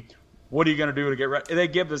team? What are you going to do to get ready?" They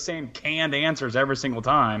give the same canned answers every single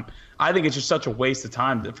time. I think it's just such a waste of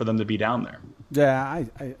time for them to be down there. Yeah,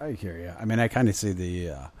 I hear you. I mean, I kind of see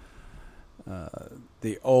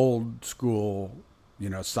the old school,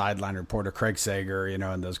 sideline reporter, Craig Sager,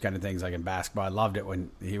 and those kind of things like in basketball. I loved it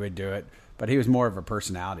when he would do it, but he was more of a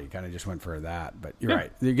personality. Kind of just went for that. But you're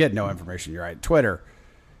right. You get no information. You're right. Twitter,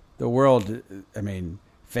 the world, I mean,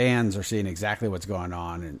 fans are seeing exactly what's going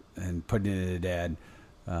on and putting it to dead.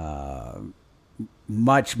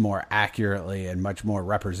 Much more accurately and much more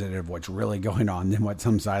representative of what's really going on than what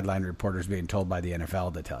some sideline reporters being told by the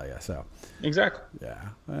NFL to tell you. So exactly,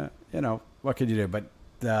 yeah, what could you do? But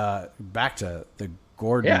back to the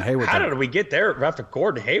Gordon Hayward. How did we get there after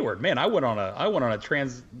Gordon Hayward? Man, I went on a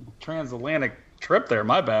transatlantic trip there.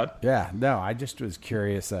 My bad. Yeah, no, I just was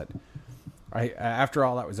curious that after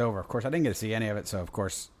all that was over, of course, I didn't get to see any of it. So, of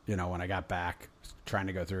course, when I got back, trying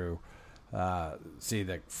to go through, see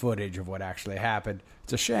the footage of what actually happened.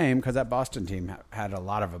 It's a shame because that Boston team had a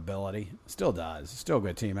lot of ability. Still does. Still a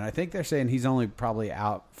good team. And I think they're saying he's only probably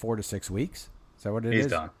out 4 to 6 weeks. Is that what it is?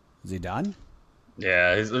 He's done. Is he done?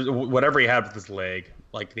 Yeah, whatever he had with his leg,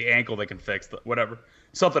 like the ankle they can fix, whatever.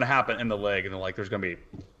 Something happened in the leg, and they're like, there's going to be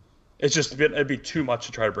 – it'd be too much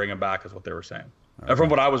to try to bring him back is what they were saying. Okay. And from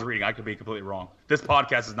what I was reading, I could be completely wrong. This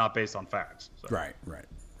podcast is not based on facts. So. Right.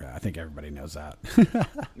 Yeah, I think everybody knows that.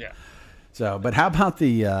 Yeah. So, but how about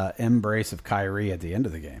the embrace of Kyrie at the end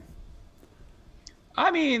of the game?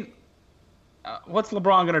 I mean, what's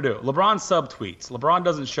LeBron going to do? LeBron subtweets. LeBron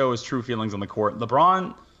doesn't show his true feelings on the court.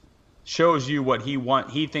 LeBron shows you what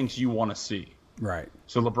he thinks you want to see. Right.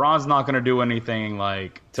 So LeBron's not going to do anything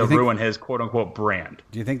like to ruin his quote-unquote brand.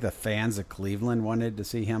 Do you think the fans of Cleveland wanted to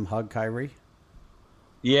see him hug Kyrie?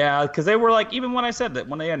 Yeah, because they were like, even when I said that,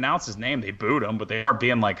 when they announced his name, they booed him, but they are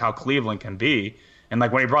being like how Cleveland can be. And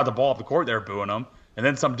like when he brought the ball up the court, they were booing him. And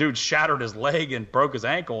then some dude shattered his leg and broke his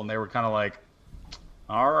ankle, and they were kind of like,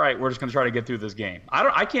 all right, we're just going to try to get through this game.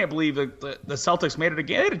 I can't believe that the Celtics made it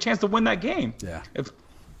again. They had a chance to win that game. Yeah. If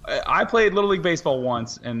I played Little League Baseball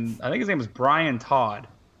once, and I think his name was Brian Todd.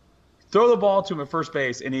 Throw the ball to him at first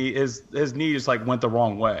base, and his knee just like went the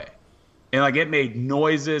wrong way. And like it made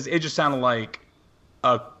noises. It just sounded like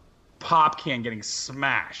a pop can getting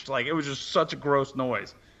smashed. Like it was just such a gross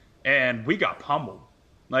noise. And we got pummeled.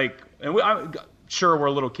 I'm sure we're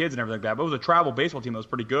little kids and everything like that, but it was a travel baseball team that was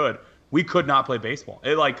pretty good. We could not play baseball.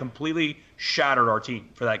 It like completely shattered our team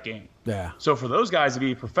for that game. Yeah. So for those guys to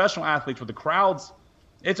be professional athletes with the crowds,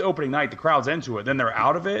 it's opening night, the crowd's into it, then they're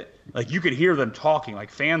out of it. Like you could hear them talking.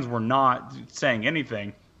 Like fans were not saying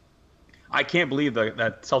anything. I can't believe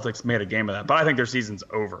that Celtics made a game of that. But I think their season's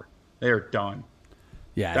over. They are done.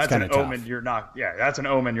 Yeah, that's an omen. tough. You're not. Yeah, that's an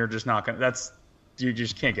omen. You're just not gonna. You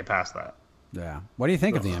just can't get past that. Yeah. What do you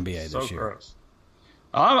think of the NBA so this year? Gross.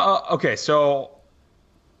 Okay, so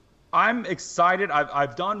I'm excited.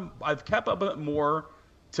 I've kept up a bit more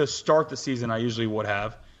to start the season than I usually would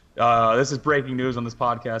have. This is breaking news on this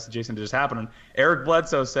podcast. Jason, just happening. Eric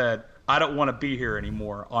Bledsoe said, "I don't want to be here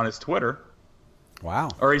anymore" on his Twitter. Wow.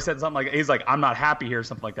 Or he said something like, he's like, "I'm not happy here,"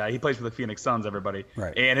 something like that. He plays for the Phoenix Suns, everybody.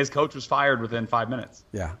 Right. And his coach was fired within 5 minutes.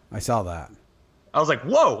 Yeah, I saw that. I was like,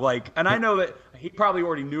 whoa, and I know that he probably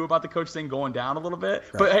already knew about the coach thing going down a little bit.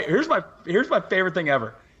 Right. But hey, here's my favorite thing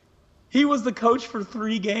ever. He was the coach for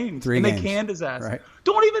 3 games. They canned his ass. Right.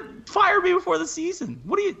 Don't even fire me before the season.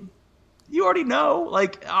 What do you already know?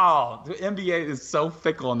 The NBA is so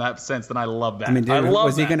fickle in that sense, and I love that. I mean,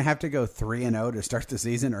 was he going to have to go 3-0 to start the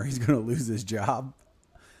season, or he's going to lose his job?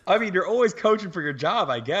 I mean, you're always coaching for your job,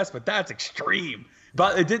 I guess, but that's extreme.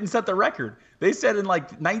 But it didn't set the record. They said in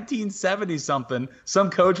 1970 something, some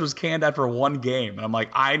coach was canned after 1 game, and I'm like,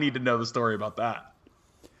 I need to know the story about that.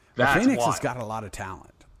 Phoenix has got a lot of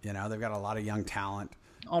talent. They've got a lot of young talent.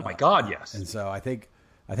 Oh my God, yes. And so I think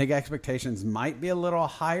expectations might be a little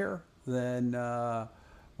higher than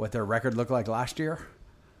what their record looked like last year.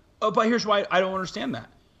 Oh, but here's why I don't understand that.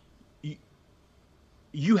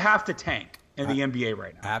 You have to tank in the NBA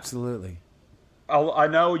right now. Absolutely. I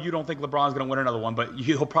know you don't think LeBron's going to win another one, but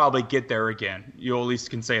he'll probably get there again. You at least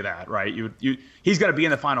can say that, right? He's going to be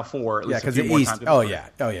in the Final Four at least a few more times. Oh yeah.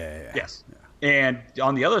 Yes. Yeah. And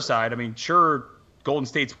on the other side, I mean, sure, Golden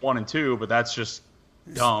State's 1 and 2, but that's just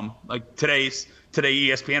dumb. Like today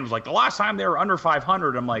ESPN was like, the last time they were under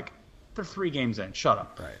 500. I'm like, they're 3 games in. Shut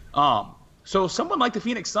up. Right. So someone like the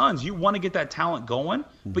Phoenix Suns, you want to get that talent going,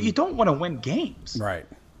 but you don't want to win games. Right.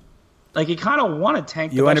 Like you kind of want to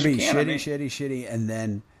tank. You want to be shitty, and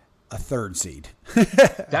then a 3rd seed.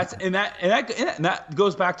 that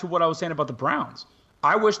goes back to what I was saying about the Browns.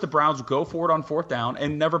 I wish the Browns would go for it on 4th down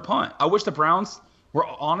and never punt. I wish the Browns were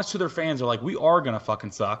honest to their fans. They're like, we are gonna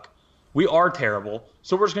fucking suck. We are terrible.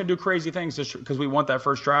 So we're just gonna do crazy things just because we want that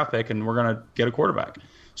first draft pick and we're gonna get a quarterback.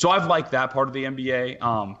 So I've liked that part of the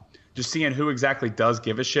NBA. Just seeing who exactly does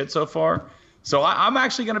give a shit so far. So I'm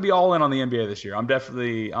actually going to be all in on the NBA this year. I'm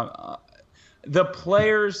definitely the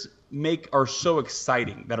players are so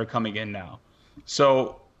exciting that are coming in now.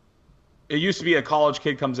 So it used to be a college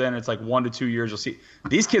kid comes in, it's like 1 to 2 years. You'll see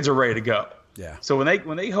these kids are ready to go. Yeah. So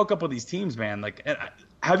when they hook up with these teams, man,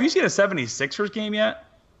 have you seen a 76ers game yet?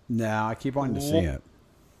 No, I keep wanting to see it.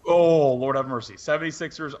 Oh, Lord have mercy.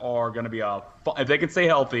 76ers are going to be if they can stay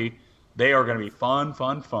healthy, they are going to be fun.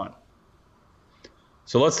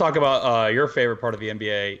 So let's talk about your favorite part of the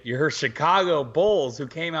NBA, your Chicago Bulls, who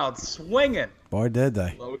came out swinging. Boy, did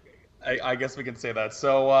they. I guess we can say that.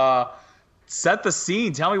 So set the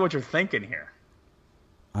scene. Tell me what you're thinking here.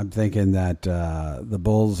 I'm thinking that the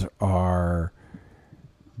Bulls are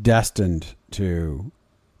destined to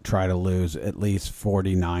try to lose at least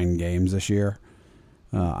 49 games this year.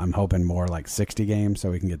 I'm hoping more like 60 games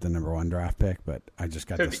so we can get the number 1 draft pick, but I just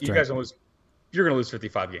got this. You guys you're going to lose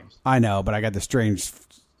 55 games. I know, but I got the strange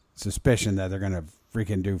suspicion that they're going to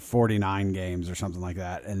freaking do 49 games or something like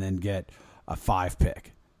that and then get a 5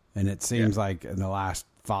 pick. And it seems like in the last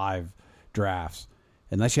 5 drafts,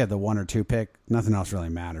 unless you have the 1 or 2 pick, nothing else really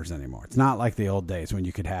matters anymore. It's not like the old days when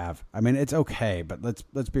you could have. I mean, it's okay, but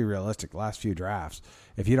let's be realistic. The last few drafts,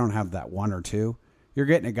 if you don't have that 1 or 2, you're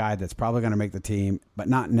getting a guy that's probably going to make the team, but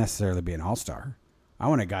not necessarily be an all-star. I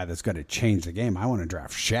want a guy that's going to change the game. I want to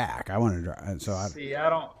draft Shaq. I want to draft. So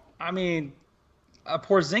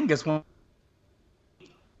Porzingis,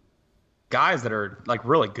 guys that are like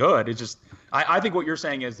really good. It's just I think what you're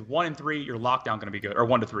saying is 1 and 3, you're locked down going to be good, or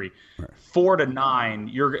 1 to 3. Right. 4 to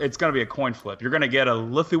 9, it's going to be a coin flip. You're going to get a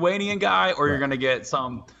Lithuanian guy, or you're going to get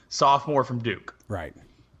some sophomore from Duke. Right.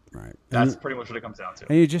 That's pretty much what it comes down to.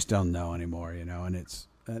 And you just don't know anymore, and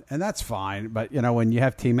that's fine. But when you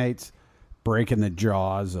have teammates breaking the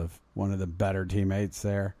jaws of one of the better teammates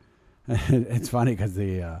there, it's funny because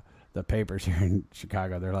the papers here in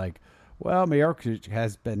Chicago, they're like, well, Mirotic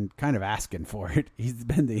has been kind of asking for it. He's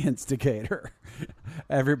been the instigator.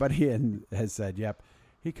 Everybody has said, yep,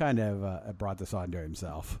 he kind of brought this on to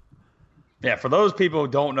himself. Yeah, for those people who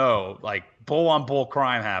don't know, like bull-on-bull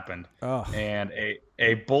crime happened, and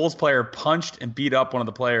a Bulls player punched and beat up one of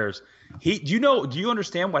the players. Do you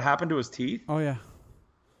understand what happened to his teeth? Oh, yeah.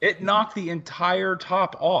 It knocked the entire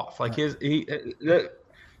top off. Like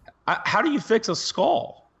how do you fix a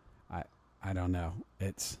skull? I don't know.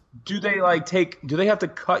 Do they have to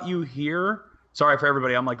cut you here? Sorry for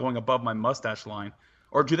everybody. I'm like going above my mustache line.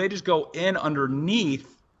 Or do they just go in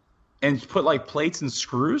underneath and put like plates and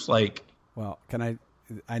screws? Like, well,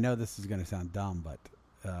 I know this is going to sound dumb, but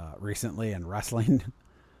recently in wrestling,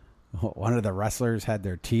 one of the wrestlers had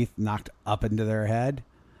their teeth knocked up into their head.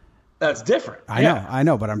 That's different. I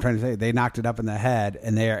know, but I'm trying to say they knocked it up in the head,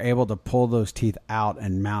 and they are able to pull those teeth out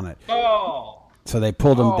and mount it. Oh. So they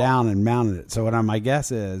pulled them down and mounted it. So my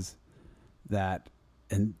guess is that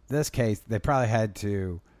in this case, they probably had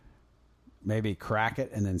to maybe crack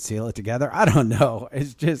it and then seal it together. I don't know.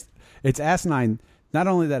 It's asinine. Not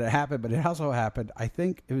only that it happened, but it also happened, I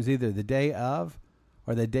think it was either the day of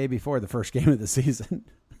or the day before the first game of the season.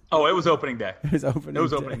 Oh, it was opening day. It was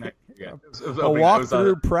opening day. Yeah. It was a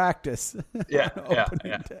walkthrough practice. Yeah.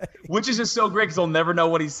 Day. Which is just so great because they'll never know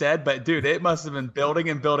what he said. But dude, it must have been building,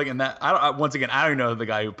 and that. Once again, I don't know the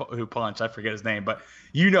guy who punched. I forget his name, but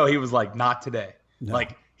he was like, not today. No.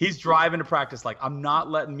 Like he's driving to practice. Like I'm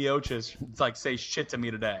not letting Miocic say shit to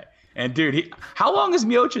me today. And dude, how long is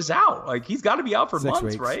Miocic out? Like he's got to be out for 6 months,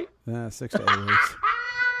 weeks. Right? 6 to 8 weeks.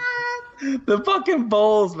 The fucking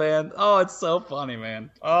Bulls, man. Oh, it's so funny,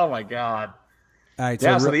 man. Oh my god. All right,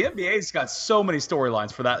 so the NBA's got so many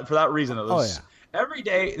storylines for that reason. Every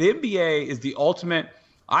day, the NBA is the ultimate.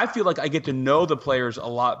 I feel like I get to know the players a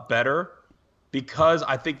lot better because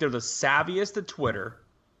I think they're the savviest at Twitter.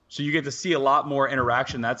 So you get to see a lot more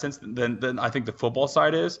interaction in that sense than I think the football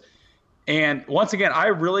side is. And once again, I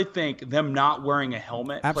really think them not wearing a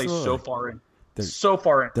helmet plays so far in.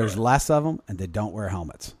 There's less of them, and they don't wear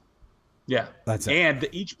helmets. Yeah, that's it. And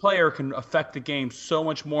each player can affect the game so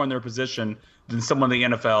much more in their position than someone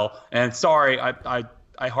in the NFL. And sorry, I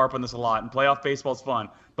harp on this a lot. And playoff baseball's fun,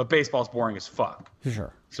 but baseball's boring as fuck.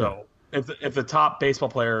 Sure. So if the top baseball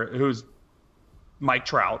player, who's Mike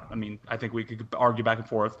Trout, I mean, I think we could argue back and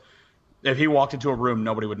forth. If he walked into a room,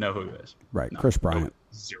 nobody would know who he is. Right, no, Chris Bryant.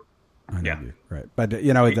 Zero. I know yeah. You. Right, but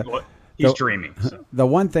he's dreaming. So. The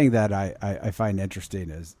one thing that I find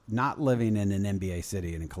interesting is not living in an NBA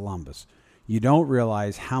city in Columbus. You don't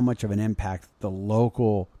realize how much of an impact the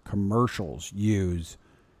local commercials use,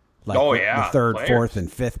 like the third, players. Fourth,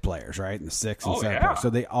 and fifth players, right? And the sixth and seventh players. So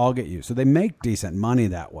they all get used. So they make decent money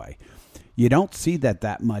that way. You don't see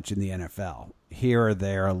that much in the NFL. Here or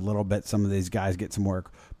there, a little bit, some of these guys get some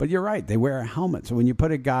work. But you're right, they wear a helmet. So when you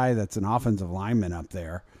put a guy that's an offensive lineman up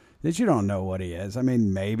there, that you don't know what he is. I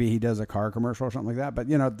mean, maybe he does a car commercial or something like that.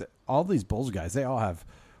 But, all these Bulls guys, they all have...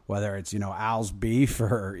 Whether it's, Al's Beef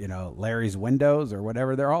or, Larry's Windows or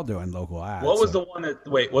whatever, they're all doing local ads. What was the one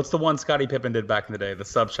what's the one Scottie Pippen did back in the day? The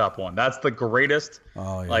Sub Shop one. That's the greatest.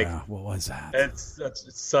 Oh, yeah. What was that? It's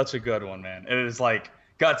such a good one, man. It is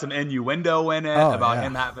got some innuendo in it about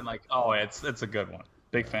him having it's a good one.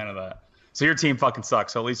 Big fan of that. So your team fucking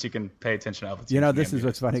sucks. So at least you can pay attention to other teams. You know, this is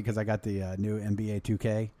what's funny because I got the new NBA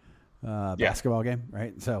 2K basketball game,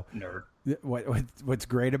 right? So nerd. What's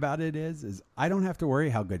great about it is I don't have to worry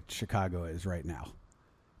how good Chicago is right now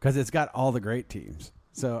because it's got all the great teams.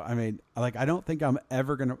 So, I mean, like, I don't think I'm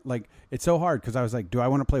ever going to, like, it's so hard because I was like, do I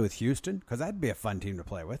want to play with Houston? Because that'd be a fun team to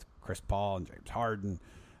play with. Chris Paul and James Harden,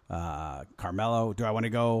 Carmelo. Do I want to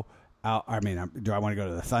go out? I mean, do I want to go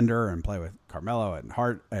to the Thunder and play with Carmelo and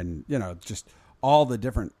Hart and, you know, just all the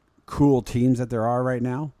different cool teams that there are right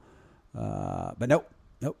now? But nope.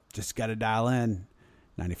 Just got to dial in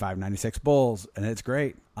 95, 96 Bulls, and it's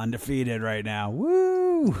great. Undefeated right now.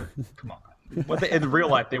 Woo! Come on. In real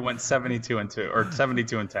life, they went 72-2 or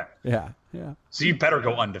 72-10. Yeah. So you better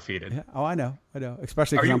go undefeated. Yeah. Oh, I know.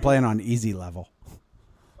 Especially because I'm playing on easy level.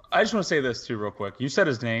 I just want to say this too, real quick. You said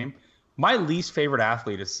his name. My least favorite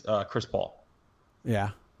athlete is Chris Paul. Yeah.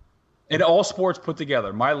 In all sports put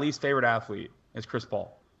together, my least favorite athlete is Chris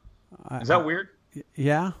Paul. Is that weird?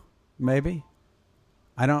 Yeah, maybe.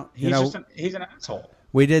 I don't. He's an asshole.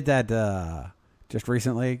 We did that just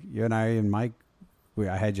recently. You and I and Mike.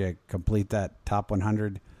 I had you complete that top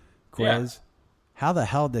 100 quiz. Yeah. How the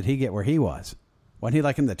hell did he get where he was? Wasn't he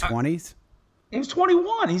like in the 20s? He was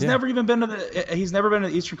 21. He's never even been to the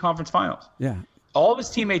Eastern Conference Finals. Yeah. All of his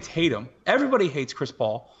teammates hate him. Everybody hates Chris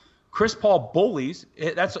Paul. Chris Paul bullies. He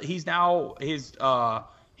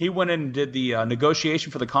went in and did the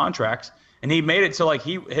negotiation for the contracts, and he made it so like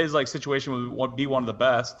his situation would be one of the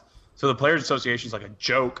best. So the Players Association is like a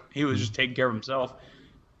joke. He was just taking care of himself.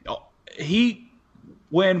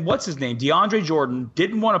 When what's his name, DeAndre Jordan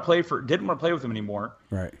didn't want to play with him anymore.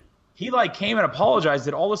 Right. He came and apologized,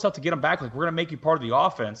 did all this stuff to get him back. Like, we're gonna make you part of the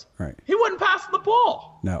offense. Right. He wasn't passing the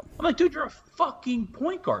ball. No. I'm like, dude, you're a fucking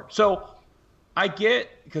point guard. So I get,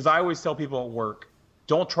 because I always tell people at work,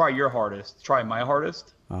 don't try your hardest, try my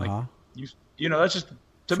hardest. Like you know, that's just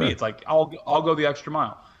to me. It's like I'll go the extra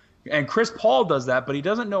mile. And Chris Paul does that, but he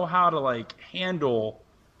doesn't know how to handle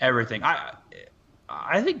everything.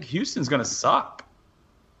 I think Houston's gonna suck.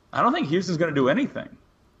 I don't think Houston's going to do anything.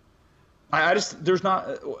 There's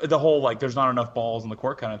not the whole, there's not enough balls in the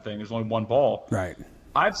court kind of thing. There's only one ball. Right.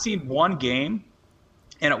 I've seen one game,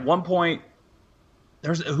 and at one point,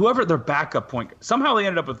 there's whoever their backup point, somehow they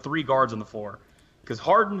ended up with 3 guards on the floor because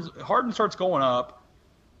Harden starts going up.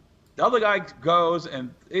 The other guy goes,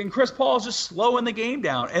 and Chris Paul's just slowing the game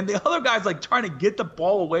down. And the other guy's trying to get the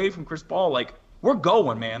ball away from Chris Paul. We're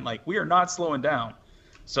going, man. We are not slowing down.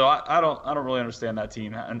 So I don't really understand that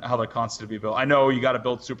team and how they're constantly built. I know you got to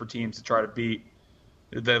build super teams to try to beat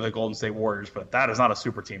the Golden State Warriors, but that is not a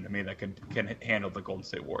super team to me that can handle the Golden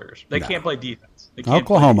State Warriors. They can't play defense.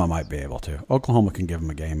 Oklahoma might be able to. Oklahoma can give them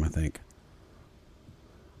a game, I think.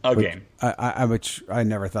 Game. Which I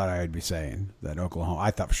never thought I would be saying that Oklahoma.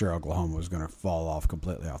 I thought for sure Oklahoma was going to fall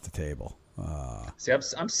completely off the table. See,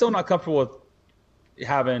 I'm still not comfortable with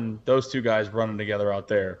having those two guys running together out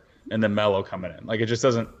there. And then Melo coming in. It just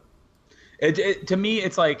doesn't – to me,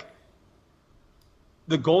 it's like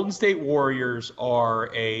the Golden State Warriors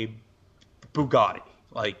are a Bugatti.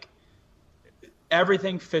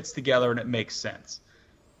 Everything fits together and it makes sense.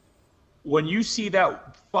 When you see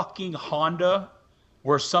that fucking Honda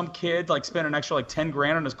where some kid spent an extra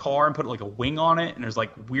 $10,000 on his car and put a wing on it and there's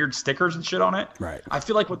weird stickers and shit on it. Right. I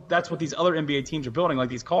feel that's what these other NBA teams are building.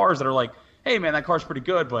 These cars that are hey, man, that car's pretty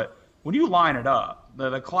good, but – when you line it up,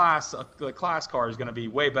 the class car is going to be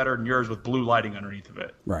way better than yours with blue lighting underneath of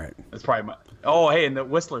it. Right. That's probably hey, and the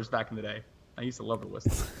Whistlers back in the day. I used to love the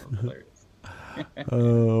Whistlers. Hilarious.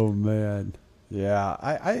 Oh man, yeah.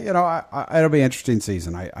 It'll be an interesting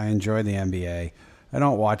season. I enjoy the NBA. I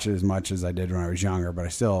don't watch it as much as I did when I was younger, but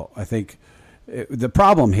I think the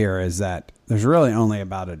problem here is that there's really only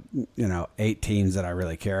about 8 teams that I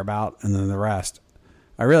really care about, and then the rest.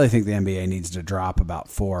 I really think the NBA needs to drop about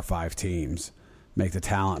 4 or 5 teams, make the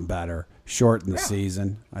talent better, shorten the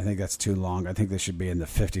season. I think that's too long. I think they should be in the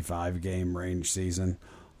 55-game range season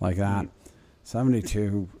like that.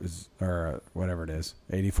 72 is, or whatever it is,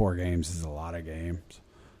 84 games is a lot of games.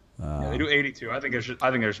 They do 82. I think there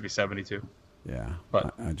should be 72. Yeah,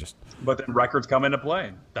 but then records come into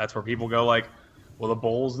play. That's where people go well, the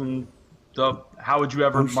Bulls and how would you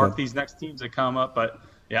ever mark these next teams that come up? But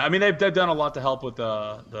yeah, I mean they've done a lot to help with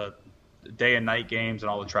the day and night games and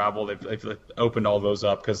all the travel. They've opened all those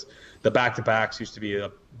up because the back-to-backs used to be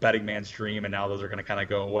a betting man's dream, and now those are going to kind of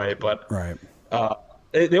go away. But right.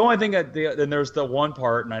 The only thing then there's the one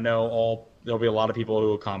part, and I know there'll be a lot of people who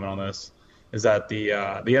will comment on this, is that the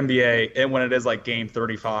NBA, and when it is game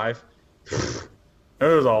 35,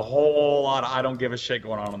 there's a whole lot of I don't give a shit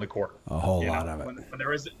going on the court. A whole lot of it. When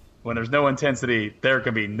there is When there's no intensity, there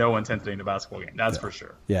can be no intensity in a basketball game. That's for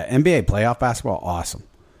sure. Yeah, NBA playoff basketball, awesome.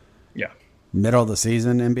 Yeah. Middle of the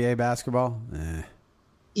season NBA basketball,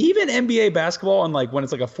 Even NBA basketball, and like when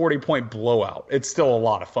it's like a 40-point blowout, it's still a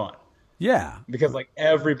lot of fun. Yeah, because like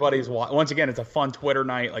everybody's once again, it's a fun Twitter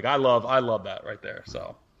night. Like I love that right there.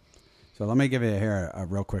 So let me give you here a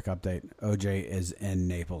real quick update. OJ is in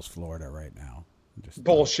Naples, Florida right now. Just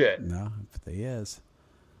bullshit. No, but he is.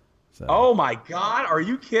 So, oh my God, are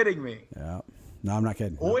you kidding me? Yeah. No, I'm not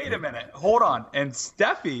kidding. Wait a minute. Hold on. And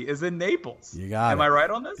Steffi is in Naples. You got it. Am I right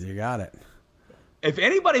on this? You got it. If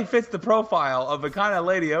anybody fits the profile of the kind of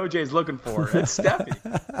lady OJ's looking for, it's Steffi.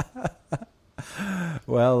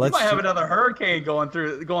 Well, you might have another hurricane going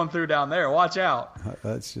through down there. Watch out.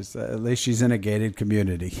 Let's just at least she's in a gated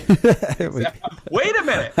community. Wait a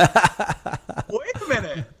minute. Wait a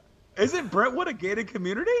minute. Isn't Brentwood a gated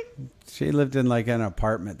community? She lived in like an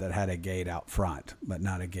apartment that had a gate out front, but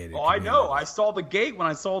not a gated community. I know. I saw the gate when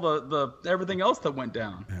I saw the everything else that went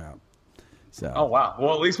down. Yeah. So. Oh wow.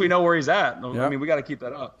 Well, at least we know where he's at. Yep. I mean, we got to keep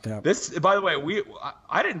that up. Yep. This, by the way,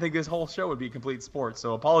 I didn't think this whole show would be complete sports.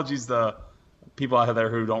 So apologies to people out there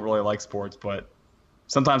who don't really like sports, but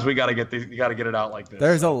sometimes we got to get it out like this.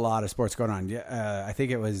 There's a lot of sports going on. Yeah, I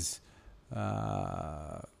think it was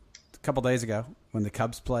a couple days ago when the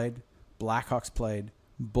Cubs played, Blackhawks played,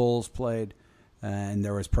 Bulls played, and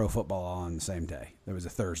there was pro football on the same day. There was a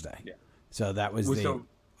Thursday. Yeah. So that was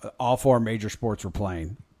all four major sports were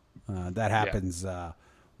playing. That happens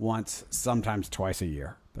once, sometimes twice a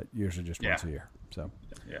year, but usually just once a year. So,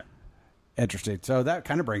 interesting. So that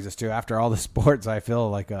kind of brings us to, after all the sports, I feel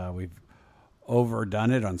like we've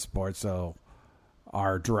overdone it on sports. So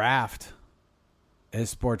our draft is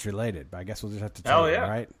sports related, but I guess we'll just have to tell you,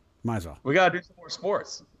 right? Might as well. We got to do some more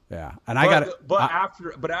sports. Yeah, and after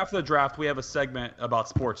the draft, we have a segment about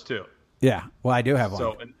sports too. Yeah, well, I do have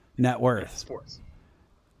one. Net worth sports.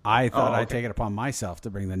 I thought I'd take it upon myself to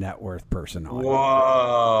bring the net worth person on.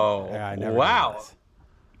 Whoa! Yeah, I never wow.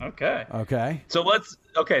 did this. Okay.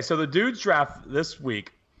 So the dudes draft this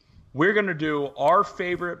week. We're gonna do our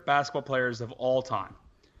favorite basketball players of all time.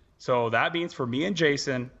 So that means for me and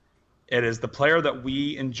Jason, it is the player that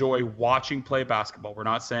we enjoy watching play basketball. We're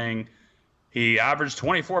not saying he averaged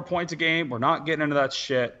 24 points a game. We're not getting into that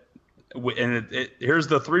shit. And here's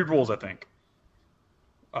the 3 rules, I think.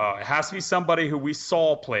 It has to be somebody who we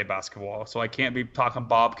saw play basketball, so I can't be talking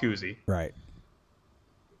Bob Cousy. Right.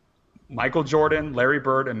 Michael Jordan, Larry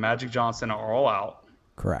Bird, and Magic Johnson are all out.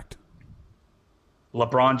 Correct.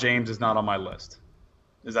 LeBron James is not on my list.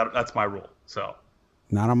 That's my rule. So.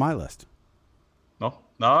 Not on my list. No.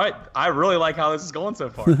 All right. I really like how this is going so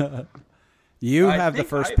far. You have the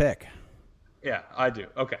first pick. Yeah, I do.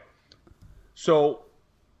 Okay. So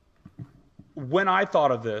when I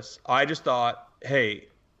thought of this, I just thought, hey,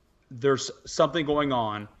 there's something going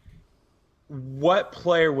on. What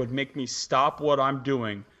player would make me stop what I'm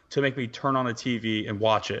doing to make me turn on the TV and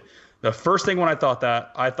watch it? The first thing when I thought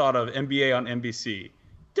that, I thought of NBA on NBC.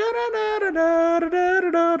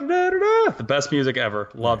 The best music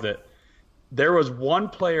ever. Loved it. There was one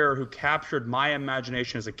player who captured my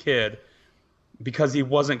imagination as a kid because he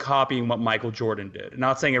wasn't copying what Michael Jordan did.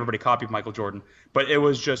 Not saying everybody copied Michael Jordan, but it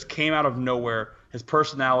was just came out of nowhere. His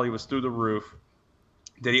personality was through the roof.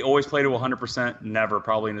 Did he always play to 100%? Never,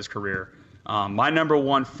 probably in his career. My number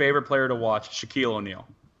one favorite player to watch, Shaquille O'Neal.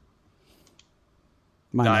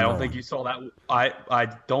 I don't think you saw that. I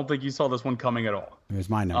don't think you saw this one coming at all. It was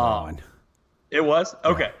my number one. It was?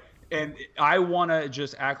 Okay. Yeah. And I want to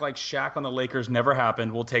just act like Shaq on the Lakers never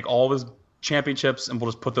happened. We'll take all of his championships and we'll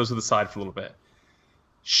just put those to the side for a little bit.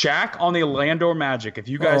 Shaq on the Orlando Magic, if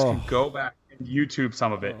you guys can go back and YouTube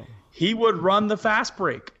some of it, he would run the fast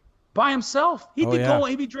break by himself. He'd be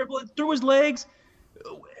dribbling through his legs.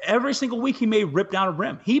 Every single week he may rip down a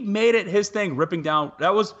rim. He made it his thing, ripping down.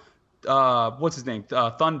 That was, what's his name?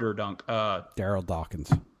 Thunder Dunk. Daryl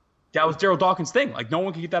Dawkins. That was Daryl Dawkins' thing. Like, no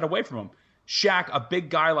one could get that away from him. Shaq, a big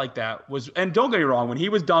guy like that, was, and don't get me wrong, when he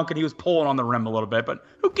was dunking, he was pulling on the rim a little bit, but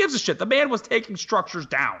who gives a shit? The man was taking structures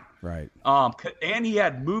down. Right. And he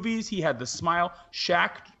had movies. He had the smile.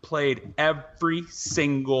 Shaq played every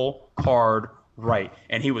single card right.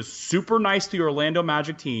 And he was super nice to the Orlando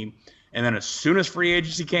Magic team. And then as soon as free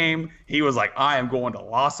agency came, he was like, I am going to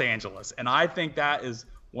Los Angeles. And I think that is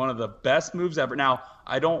one of the best moves ever. Now,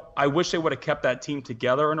 I wish they would have kept that team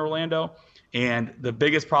together in Orlando. And the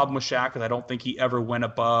biggest problem with Shaq is I don't think he ever went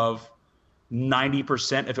above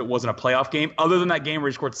 90% if it wasn't a playoff game, other than that game where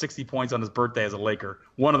he scored 60 points on his birthday as a Laker.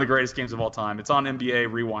 One of the greatest games of all time. It's on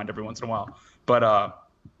NBA Rewind every once in a while. But,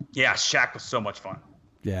 yeah, Shaq was so much fun.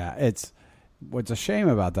 Yeah, what's a shame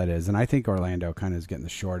about that is, and I think Orlando kind of is getting the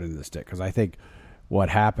short end of the stick, because I think what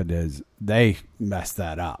happened is they messed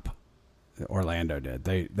that up. Orlando did.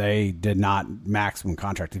 They did not maximum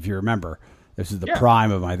contract. If you remember, this is the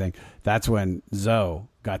prime of my thing. That's when Zoe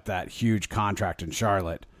got that huge contract in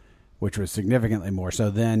Charlotte, which was significantly more. So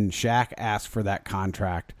then Shaq asked for that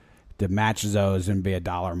contract to match Zoe's and be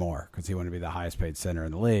 $1 more because he wanted to be the highest paid center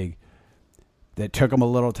in the league. That took him a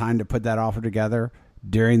little time to put that offer together.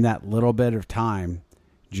 During that little bit of time,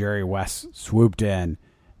 Jerry West swooped in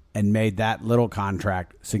and made that little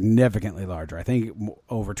contract significantly larger. I think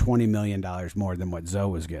over $20 million more than what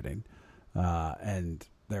Zoe was getting. And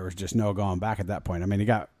there was just no going back at that point. I mean, he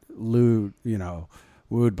got wooed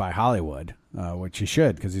by Hollywood, which he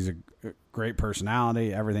should, because he's a great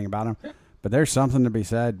personality, everything about him. But there's something to be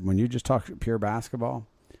said when you just talk pure basketball.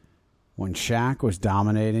 When Shaq was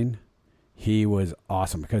dominating, he was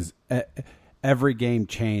awesome, because every game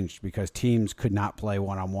changed because teams could not play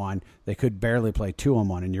one-on-one. They could barely play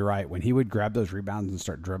two-on-one. And you're right, when he would grab those rebounds and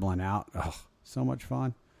start dribbling out, so much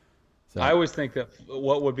fun. So, I always think that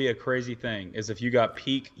what would be a crazy thing is if you got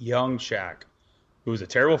peak young Shaq, who was a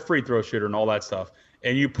terrible free throw shooter and all that stuff,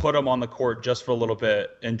 and you put him on the court just for a little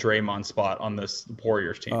bit in Draymond's spot on this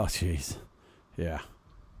Warriors team. Oh, jeez. Yeah.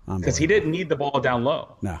 Because he didn't need the ball down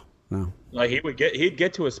low. No. Like he'd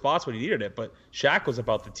get to his spots when he needed it, but Shaq was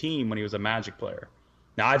about the team when he was a Magic player.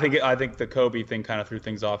 Now I think the Kobe thing kind of threw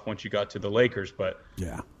things off once you got to the Lakers, but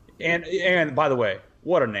yeah. And by the way,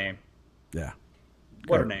 what a name. Yeah.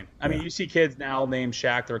 What a name. I mean, you see kids now named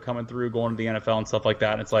Shaq that are coming through, going to the NFL and stuff like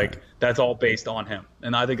that. And it's like, that's all based on him.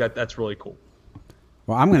 And I think that's really cool.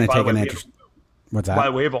 Well, I'm going to take an interest. What's that? By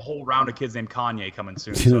the way, we have a whole round of kids named Kanye coming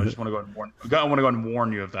soon. So I just want to go and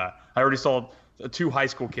warn you of that. I already saw 2 high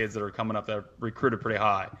school kids that are coming up that are recruited pretty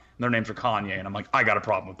high. And their names are Kanye. And I'm like, I got a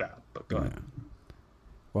problem with that. But go ahead.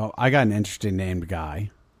 Well, I got an interesting named guy.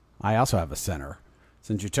 I also have a center.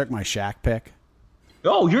 Since you took my Shaq pick.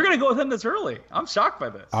 Oh, you're going to go with him this early. I'm shocked by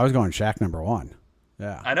this. I was going Shaq number 1.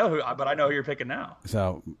 Yeah. I know who you're picking now.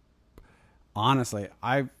 So, honestly,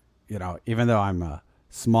 even though I'm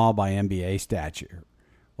small by NBA stature,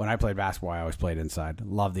 when I played basketball, I always played inside.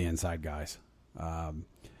 Love the inside guys.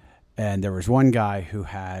 And there was one guy who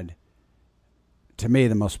had, to me,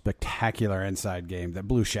 the most spectacular inside game that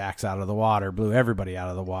blew Shaq's out of the water, blew everybody out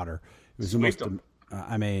of the water. It was the most,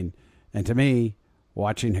 and to me,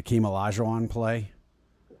 watching Hakeem Olajuwon play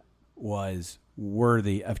was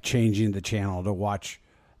worthy of changing the channel to watch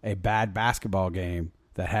a bad basketball game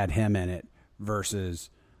that had him in it versus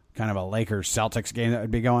kind of a Lakers-Celtics game that would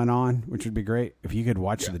be going on, which would be great. If you could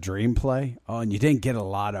watch the Dream play. Oh, and you didn't get a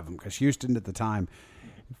lot of them because Houston at the time,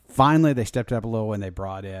 finally they stepped up a little when they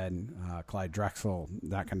brought in Clyde Drexel,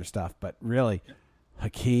 that kind of stuff. But really,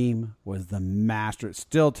 Hakeem was the master.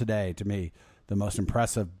 Still today, to me, the most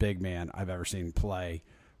impressive big man I've ever seen play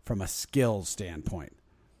from a skills standpoint.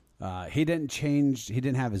 He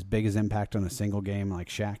didn't have as big as impact on a single game like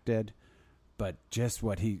Shaq did, but just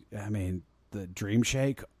the Dream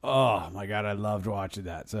Shake, oh my God, I loved watching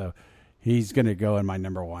that. So he's going to go in my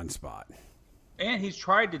number 1 spot. And he's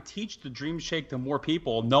tried to teach the Dream Shake to more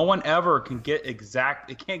people. No one ever can't get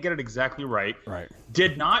it exactly right. Right.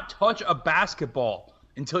 Did not touch a basketball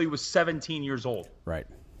until he was 17 years old. Right.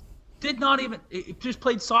 Did not even, he just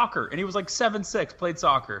played soccer, and he was like 7'6", played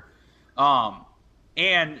soccer.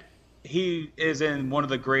 And he is in one of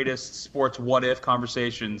the greatest sports what-if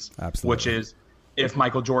conversations, Absolutely. Which is, if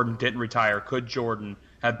Michael Jordan didn't retire, could Jordan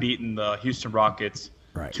have beaten the Houston Rockets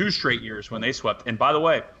 2 straight years when they swept? And by the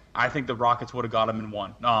way, I think the Rockets would have got him in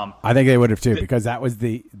 1. I think they would have too, because that was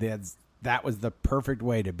the perfect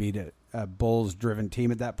way to beat a Bulls-driven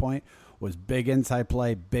team at that point, was big inside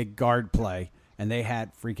play, big guard play, and they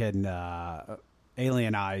had freaking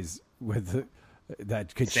alien eyes with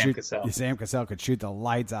that could Sam shoot. Cassell. Sam Cassell could shoot the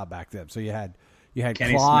lights out back then. So you had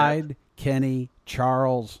Kenny Clyde, Smith. Kenny,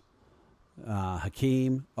 Charles,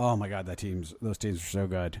 Hakeem. Oh my God, those teams were so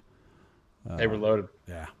good. They were loaded.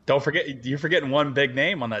 Yeah. Don't forget, you're forgetting one big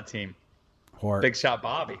name on that team. Hort. Big Shot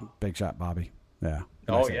Bobby. Big Shot Bobby. Yeah.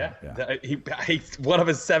 Oh, yeah. He one of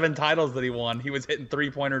his 7 titles that he won, he was hitting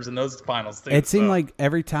 3-pointers in those finals, too. It seemed like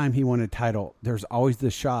every time he won a title, there's always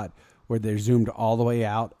this shot where they're zoomed all the way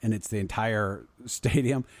out, and it's the entire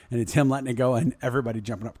stadium, and it's him letting it go, and everybody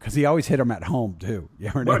jumping up. Because he always hit them at home, too.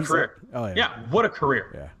 What a career. Oh, yeah. Yeah, what a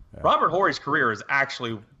career. Yeah. Robert Horry's career is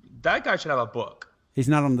actually, that guy should have a book. He's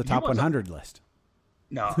not on the top 100 list.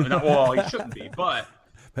 No, well, he shouldn't be, but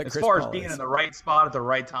as far as being is. in the right spot at the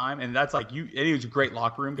right time, and that's like and he was a great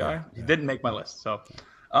locker room guy. He didn't make my list. So,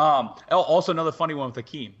 also another funny one with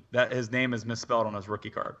Hakeem, that his name is misspelled on his rookie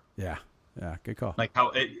card. Yeah. Yeah, good call. Like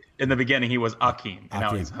how in the beginning he was Akeem, and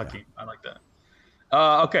now he's Hakeem. Yeah. I like that.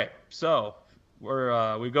 Okay, so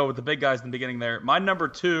we go with the big guys in the beginning there. My number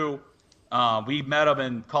 2, we met him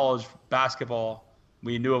in college basketball.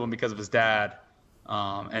 We knew of him because of his dad,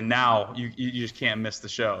 and now you just can't miss the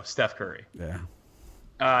show. Steph Curry. Yeah.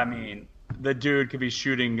 I mean, the dude could be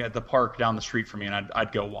shooting at the park down the street from me, and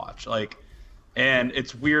I'd go watch. And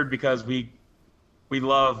it's weird because we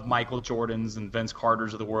love Michael Jordans and Vince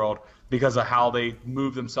Carters of the world because of how they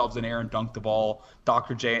move themselves in air and dunk the ball,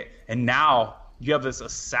 Dr. J. And now you have this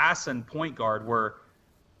assassin point guard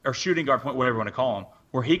or shooting guard point, whatever you want to call him,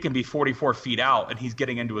 where he can be 44 feet out and he's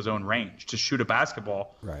getting into his own range to shoot a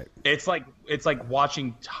basketball. Right. It's like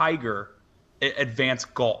watching Tiger advance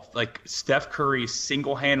golf. Like Steph Curry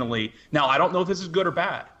single-handedly. Now, I don't know if this is good or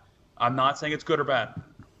bad. I'm not saying it's good or bad.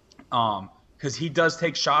 Because he does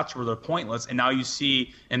take shots where they're pointless, and now you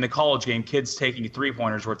see in the college game kids taking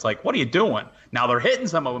three-pointers where it's like, what are you doing? Now they're hitting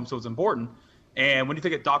some of them, so it's important. And when you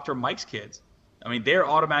think of Dr. Mike's kids, I mean,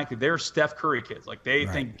 they're Steph Curry kids. Like they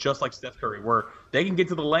think just like Steph Curry, where they can get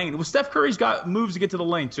to the lane. Well, Steph Curry's got moves to get to the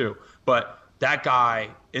lane too, but that guy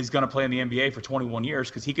is going to play in the NBA for 21 years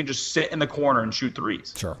because he can just sit in the corner and shoot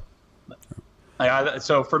threes. Sure.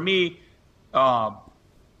 So for me,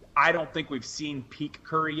 I don't think we've seen peak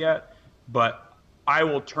Curry yet, but I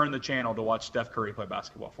will turn the channel to watch Steph Curry play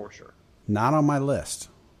basketball for sure. Not on my list.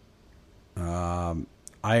 I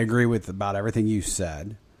agree with about everything you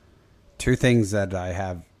said. Two things that I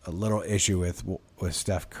have a little issue with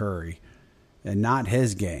Steph Curry, and not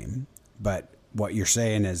his game, but what you're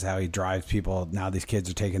saying is how he drives people. Now these kids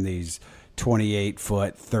are taking these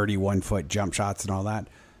 28-foot, 31-foot jump shots and all that.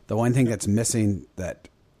 The one thing that's missing that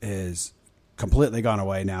is completely gone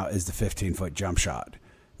away now is the 15-foot jump shot.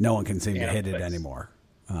 No one can seem to hit it anymore.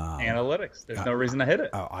 Analytics. There's no reason to hit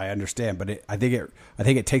it. I understand, but I think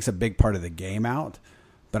it takes a big part of the game out.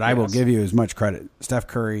 But I will give you as much credit. Steph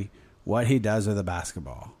Curry, what he does with the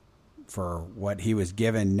basketball for what he was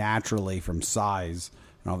given naturally from size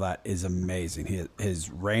and all that is amazing. His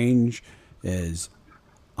range is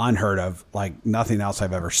unheard of, like nothing else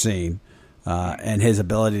I've ever seen. And his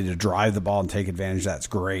ability to drive the ball and take advantage, that's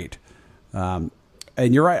great. And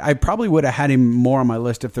you're right. I probably would have had him more on my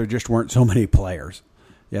list if there just weren't so many players,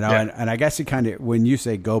 and I guess you kind of, when you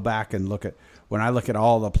say go back and when I look at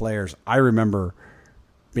all the players, I remember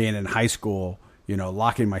being in high school,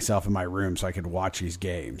 locking myself in my room so I could watch these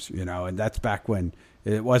games, and that's back when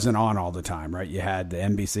it wasn't on all the time, right? You had the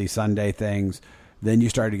NBC Sunday things. Then you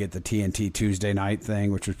started to get the TNT Tuesday night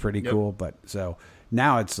thing, which was pretty cool. But so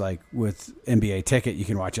now it's like with NBA Ticket, you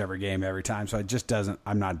can watch every game every time. So it just doesn't,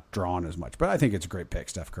 I'm not drawn as much, but I think it's a great pick,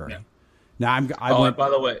 Steph Curry. Yeah. Now by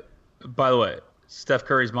the way, Steph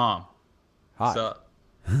Curry's mom. Hi. What's up?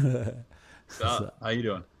 What's up? How you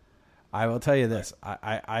doing? I will tell you this.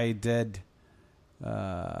 I did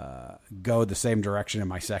go the same direction in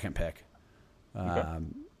my second pick.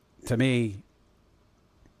 To me,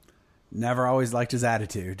 never always liked his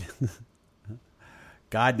attitude.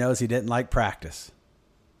 God knows he didn't like practice.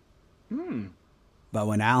 But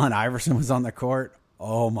when Allen Iverson was on the court,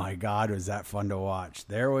 oh my God, was that fun to watch.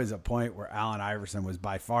 There was a point where Allen Iverson was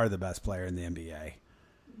by far the best player in the NBA.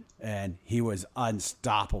 And he was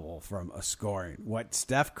unstoppable from a scoring. What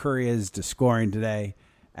Steph Curry is to scoring today,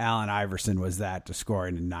 Allen Iverson was that to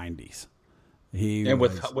scoring in the 90s.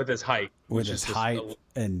 With his height. With his height.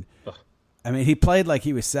 And I mean, he played like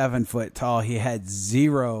he was 7 foot tall. He had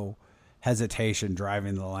zero hesitation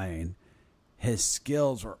driving the lane. His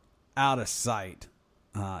skills were out of sight.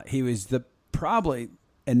 He was probably,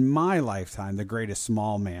 in my lifetime, the greatest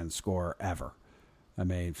small man scorer ever. I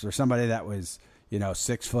mean, for somebody that was,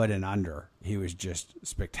 6 foot and under, he was just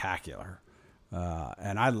spectacular.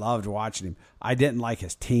 And I loved watching him. I didn't like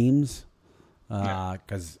his teams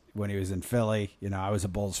because when he was in Philly, I was a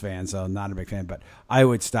Bulls fan, so not a big fan. But I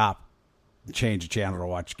would change the channel to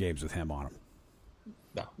watch games with him on them.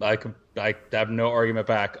 No, I have no argument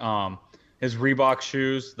back. His Reebok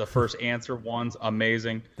shoes, the first Answer ones,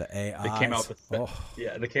 amazing. The AIs. They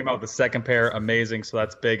came out with the second pair, amazing. So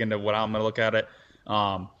that's big into what I'm going to look at it.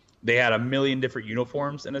 They had a million different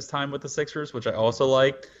uniforms in his time with the Sixers, which I also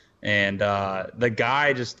liked. And the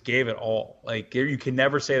guy just gave it all. Like, you can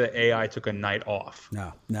never say that AI took a night off.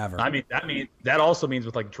 No, never. I mean, that also means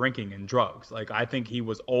with like drinking and drugs. Like, I think he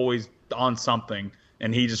was always on something,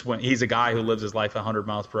 and he's a guy who lives his life 100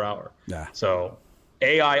 miles per hour. Yeah. So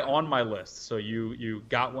AI on my list. So you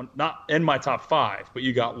got one, not in my top 5, but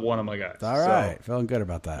you got one of my guys. All right. Feeling good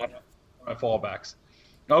about that. One of my fallbacks.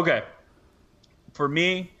 Okay. For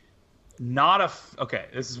me, okay,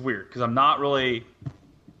 this is weird because I'm not really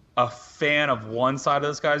a fan of one side of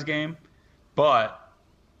this guy's game. But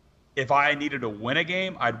if I needed to win a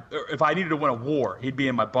game, if I needed to win a war, he'd be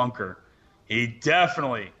in my bunker. He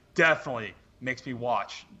definitely makes me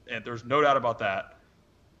watch, and there's no doubt about that.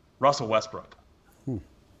 Russell Westbrook.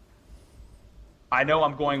 I know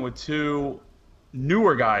I'm going with two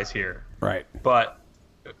newer guys here. Right. But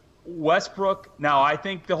Westbrook, now I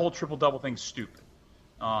think the whole triple-double thing's stupid.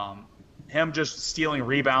 Him just stealing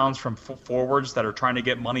rebounds from forwards that are trying to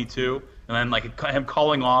get money too, and then like him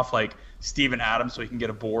calling off like Steven Adams so he can get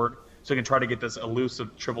a board, so he can try to get this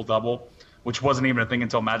elusive triple-double, which wasn't even a thing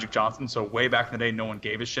until Magic Johnson. So way back in the day, no one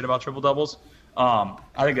gave a shit about triple-doubles. I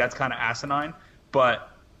think that's kind of asinine. But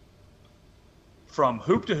from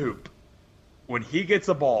hoop to hoop, when he gets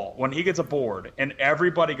a ball, when he gets a board, and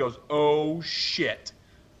everybody goes, oh, shit,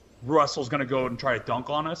 Russell's going to go and try to dunk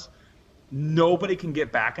on us, nobody can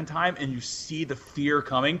get back in time, and you see the fear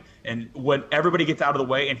coming. And when everybody gets out of the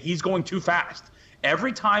way, and he's going too fast.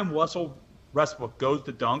 Every time Russell Westbrook goes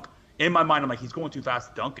to dunk, in my mind, I'm like, he's going too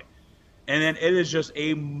fast to dunk it. And then it is just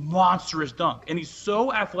a monstrous dunk. And he's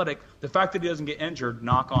so athletic, the fact that he doesn't get injured,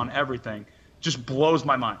 knock on everything, just blows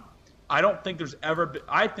my mind. I don't think there's ever been –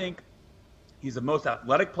 I think – he's the most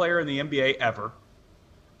athletic player in the NBA ever.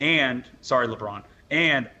 And, sorry, LeBron.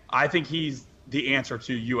 And I think he's the answer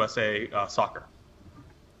to USA soccer.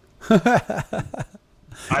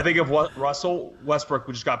 I think if Russell Westbrook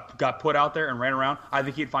just got put out there and ran around, I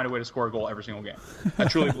think he'd find a way to score a goal every single game. I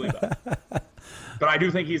truly believe that. But I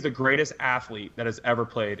do think he's the greatest athlete that has ever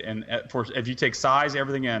played. And if you take size,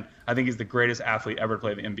 everything in, I think he's the greatest athlete ever to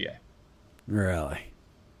play in the NBA. Really?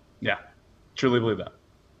 Yeah. Truly believe that.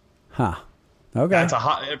 Huh. Okay. That's a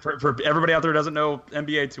hot for everybody out there who doesn't know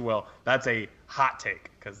NBA too well. That's a hot take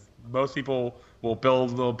because most people will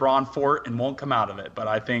build the LeBron fort and won't come out of it. But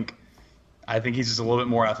I think he's just a little bit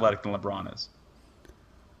more athletic than LeBron is.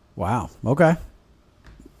 Wow. Okay.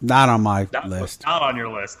 Not on my list. Not on your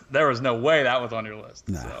list. There was no way that was on your list.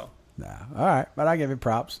 No. All right, but I give you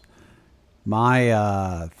props.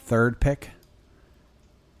 My third pick.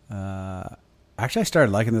 Actually, I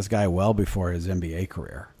started liking this guy well before his NBA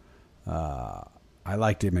career. I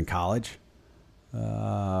liked him in college,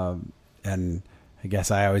 and I guess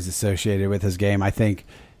I always associated with his game. I think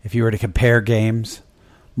if you were to compare games,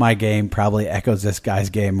 my game probably echoes this guy's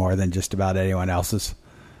game more than just about anyone else's.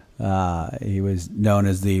 He was known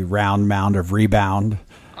as the round mound of rebound.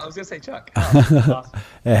 I was going to say Chuck. Oh, awesome.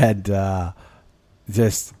 And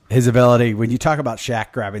just his ability, when you talk about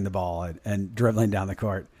Shaq grabbing the ball and dribbling down the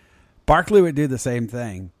court, Barkley would do the same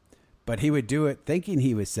thing. But he would do it thinking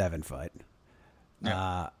he was 7 foot.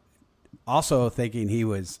 Yeah. Also thinking he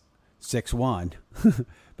was 6'1".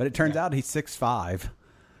 But it turns out he's 6'5".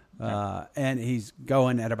 And he's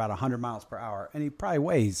going at about 100 miles per hour. And he probably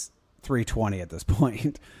weighs 320 at this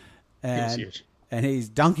point. And, huge. And he's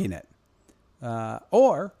dunking it.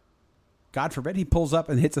 Or, God forbid, he pulls up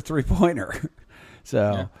and hits a three-pointer.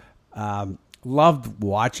 So, loved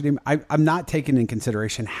watching him. I'm not taking in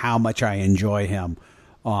consideration how much I enjoy him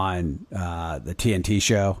on the TNT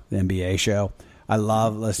show, the NBA show. I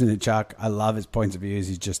love listening to Chuck. I love his points of views.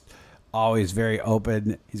 He's just always very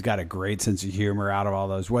open. He's got a great sense of humor out of all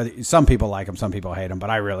those. Whether some people like him, some people hate him,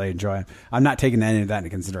 but I really enjoy him. I'm not taking any of that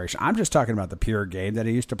into consideration. I'm just talking about the pure game that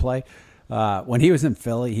he used to play. When he was in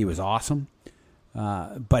Philly, he was awesome.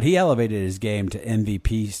 But he elevated his game to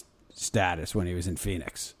MVP status when he was in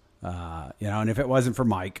Phoenix. And if it wasn't for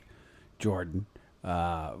Mike Jordan,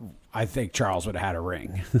 I think Charles would have had a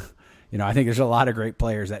ring. I think there's a lot of great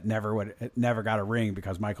players that never got a ring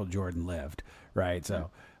because Michael Jordan lived, right? So,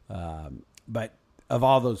 but of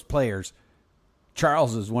all those players,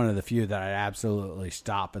 Charles is one of the few that I absolutely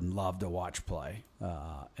stop and love to watch play.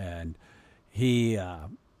 And he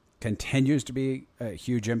continues to be a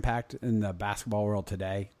huge impact in the basketball world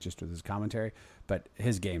today, just with his commentary. But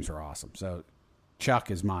his games are awesome. So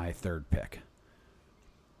Chuck is my third pick.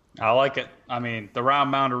 I like it. I mean, the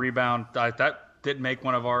round mound or rebound, that didn't make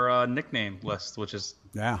one of our nickname lists, which is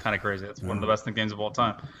kind of crazy. It's one of the best nicknames of all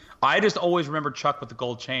time. I just always remember Chuck with the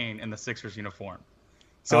gold chain in the Sixers uniform.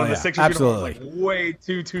 So the Sixers uniform was like way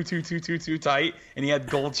too tight, and he had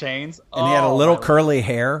gold chains. And he had a little curly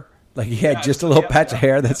hair. Like he had just a little patch of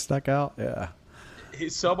hair that stuck out. Yeah.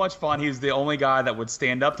 He's so much fun. He was the only guy that would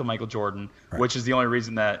stand up to Michael Jordan, which is the only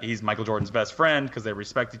reason that he's Michael Jordan's best friend, because they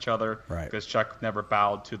respect each other. Right. Because Chuck never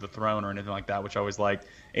bowed to the throne or anything like that, which I always liked.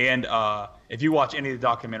 And if you watch any of the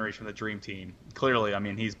documentaries from the Dream Team, clearly, I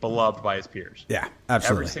mean, he's beloved by his peers. Yeah,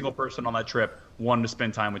 absolutely. Every single person on that trip wanted to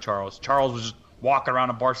spend time with Charles. Charles was just walking around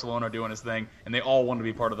in Barcelona doing his thing, and they all wanted to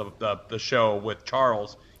be part of the show with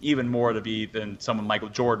Charles, even more to be than someone Michael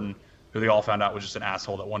Jordan, who they all found out was just an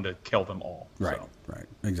asshole that wanted to kill them all. Right, right,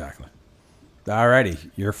 exactly.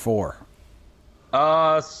 Alrighty, you're 4.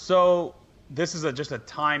 So this is just a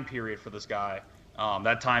time period for this guy.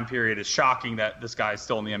 That time period is shocking that this guy is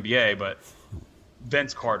still in the NBA, but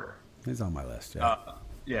Vince Carter. He's on my list.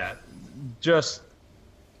 Yeah.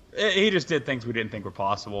 He just did things we didn't think were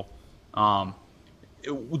possible.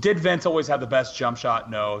 Did Vince always have the best jump shot?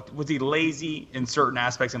 No. Was he lazy in certain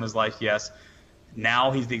aspects in his life? Yes.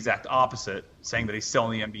 Now he's the exact opposite, saying that he's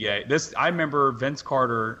still in the NBA. I remember Vince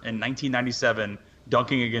Carter in 1997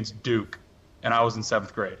 dunking against Duke, and I was in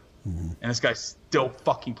 7th grade. Mm-hmm. And this guy still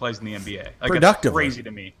fucking plays in the NBA. Like, it's crazy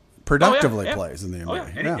to me. Productively plays in the NBA.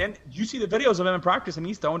 Oh, yeah. And you see the videos of him in practice, and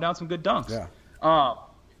he's throwing down some good dunks. Yeah.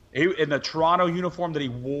 In the Toronto uniform that he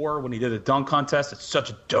wore when he did the dunk contest, it's such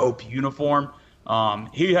a dope uniform.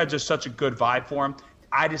 He had just such a good vibe for him.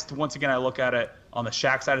 Once again, I look at it on the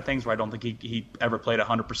Shaq side of things, where I don't think he ever played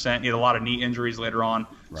 100%. He had a lot of knee injuries later on,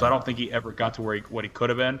 so I don't think he ever got to what he could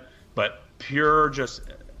have been. But pure, just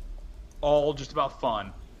about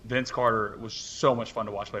fun. Vince Carter was so much fun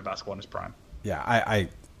to watch play basketball in his prime. Yeah,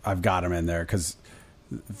 I've got him in there because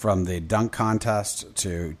from the dunk contest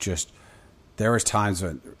to just there was times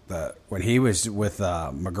when he was with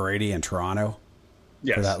McGrady in Toronto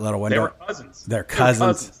for that little window. They were cousins. They're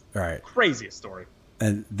cousins. Right. Craziest story.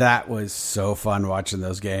 And that was so fun watching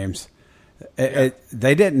those games. They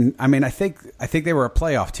didn't. I mean, I think they were a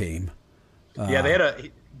playoff team. Yeah,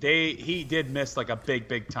 he did miss like a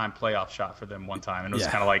big time playoff shot for them one time, and it was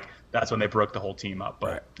kind of like that's when they broke the whole team up.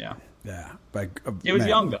 But but it was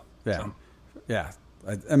young though. Yeah,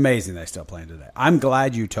 amazing. They still playing today. I'm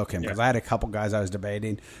glad you took him because I had a couple guys I was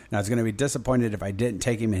debating, and I was going to be disappointed if I didn't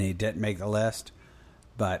take him and he didn't make the list.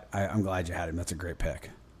 But I'm glad you had him. That's a great pick.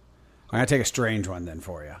 I'm going to take a strange one then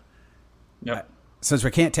for you. Yep. Since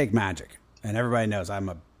we can't take Magic, and everybody knows I'm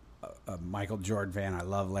a Michael Jordan fan. I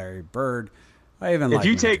love Larry Bird. I even if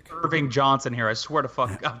you take Irving Johnson here, I swear to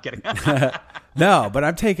fuck, I'm kidding. No, but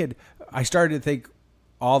I started to think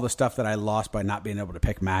all the stuff that I lost by not being able to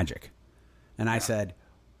pick Magic. And I said,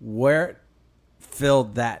 where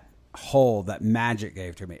filled that hole that Magic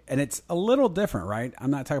gave to me? And it's a little different, right? I'm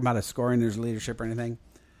not talking about his scoring, his leadership or anything.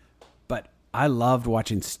 But I loved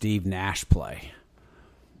watching Steve Nash play.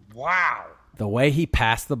 Wow. The way he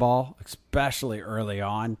passed the ball, especially early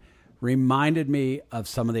on, reminded me of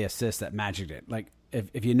some of the assists that Magic did. Like,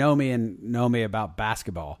 if you know me and know me about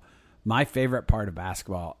basketball, my favorite part of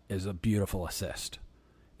basketball is a beautiful assist.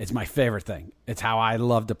 It's my favorite thing. It's how I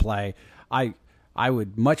love to play. I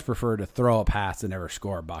would much prefer to throw a pass than ever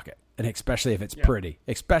score a bucket, and especially if it's pretty,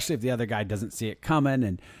 especially if the other guy doesn't see it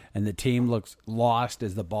coming and the team looks lost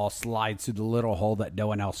as the ball slides through the little hole that no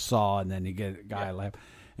one else saw, and then you get a guy left.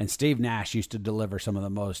 And Steve Nash used to deliver some of the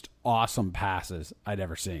most awesome passes I'd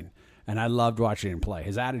ever seen. And I loved watching him play.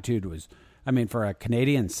 His attitude was, I mean, for a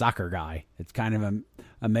Canadian soccer guy, it's kind of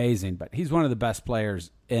amazing. But he's one of the best players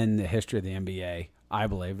in the history of the NBA, I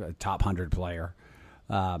believe, a top 100 player.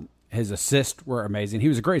 His assists were amazing. He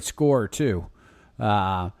was a great scorer, too.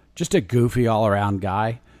 Just a goofy all-around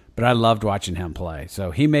guy. But I loved watching him play. So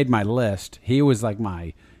he made my list. He's like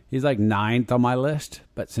 9th on my list.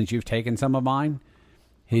 But since you've taken some of mine,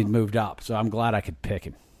 he's moved up. So I'm glad I could pick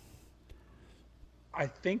him. I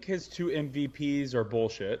think his 2 MVPs are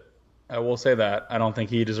bullshit. I will say that. I don't think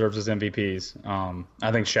he deserves his MVPs.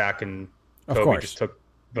 I think Shaq and Kobe just took votes.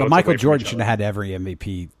 But Michael Jordan should have had every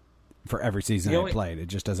MVP for every season he played. It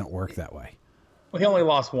just doesn't work that way. Well, he only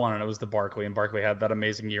lost one, and it was to Barkley, and Barkley had that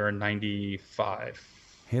amazing year in 95.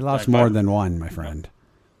 He lost more than one, my friend.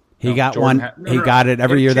 He got one. He got it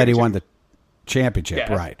every year that he won the championship,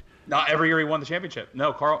 right? Not every year he won the championship.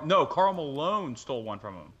 No, Karl Malone stole one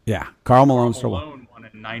from him. Yeah, Karl Malone stole one. Malone won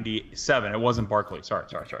in 97. It wasn't Barkley. Sorry.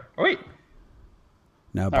 Oh, wait.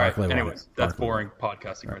 No, Barkley won. Anyways, that's boring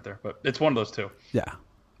podcasting right there. But it's one of those two. Yeah.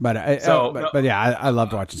 But I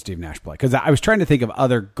loved watching Steve Nash play because I was trying to think of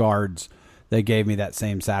other guards that gave me that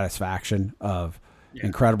same satisfaction of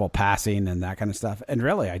incredible passing and that kind of stuff. And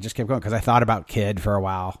really, I just kept going because I thought about Kidd for a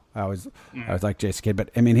while. I was like Jason Kidd, but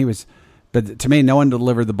I mean, but to me, no one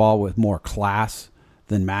delivered the ball with more class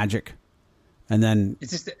than Magic. And then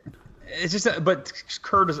but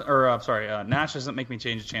Nash doesn't make me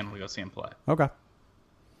change the channel to go see him play. Okay.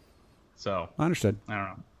 So I understood. I don't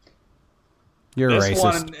know. You're this racist.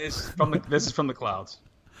 One is this is from the clouds.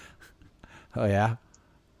 Oh yeah.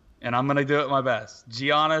 And I'm gonna do it my best.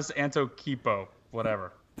 Giannis Antetokounmpo,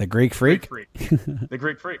 whatever. The Greek Freak. The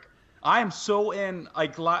Greek Freak. I am so in.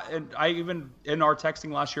 I even in our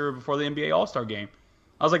texting last year before the NBA All-Star game,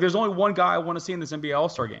 I was like, "There's only one guy I want to see in this NBA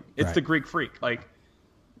All-Star game. It's the Greek Freak. Like,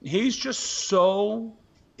 he's just so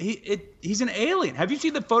he's an alien. Have you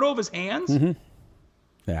seen the photo of his hands? Mm-hmm.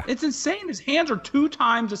 Yeah. It's insane. His hands are 2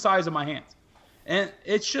 times the size of my hands. And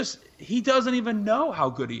it's just, he doesn't even know how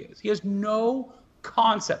good he is. He has no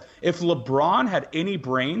concept. If LeBron had any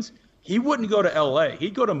brains, he wouldn't go to LA.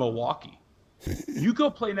 He'd go to Milwaukee. You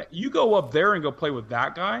go up there and go play with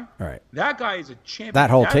that guy. Right. That guy is a champion. That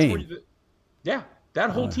whole team. That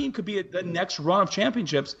whole team could be at the next run of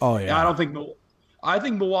championships. Oh, yeah. And I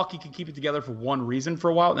think Milwaukee can keep it together for one reason for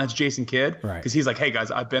a while, and that's Jason Kidd. Right. Because he's like, hey,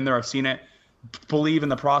 guys, I've been there. I've seen it. Believe in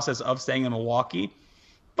the process of staying in Milwaukee.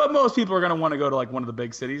 But most people are going to want to go to like one of the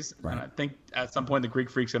big cities. Right. And I think at some point the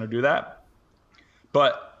Greek Freak's going to do that.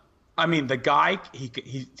 But, I mean, the guy,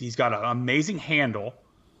 he's got an amazing handle.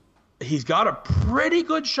 He's got a pretty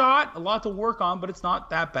good shot, a lot to work on, but it's not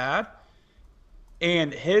that bad.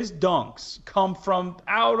 And his dunks come from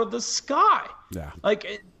out of the sky. Yeah.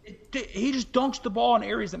 Like, he just dunks the ball in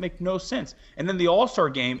areas that make no sense. And then the All-Star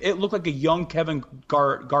game, it looked like a young Kevin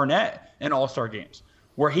Garnett in All-Star games,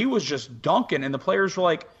 where he was just dunking, and the players were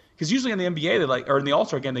like, because usually in the NBA, or in the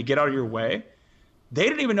All-Star game, they get out of your way. They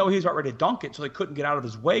didn't even know he was about ready to dunk it, so they couldn't get out of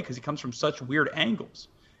his way because he comes from such weird angles.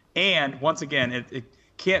 And once again, it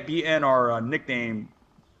can't be in our nickname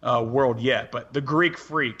world yet, but the Greek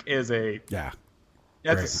Freak is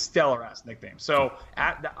that's a stellar-ass nickname. So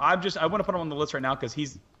I want to put him on the list right now because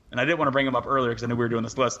and I didn't want to bring him up earlier because I knew we were doing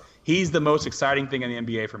this list. He's the most exciting thing in the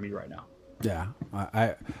NBA for me right now. Yeah,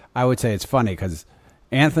 I would say it's funny because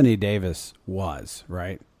Anthony Davis was,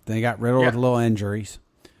 right? Then he got riddled with little injuries.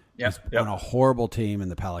 Yeah, He's on a horrible team in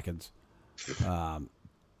the Pelicans.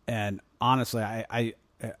 And honestly, I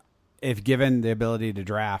if given the ability to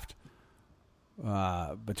draft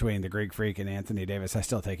between the Greek Freak and Anthony Davis, I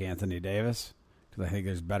still take Anthony Davis because I think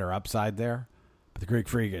there's better upside there. But the Greek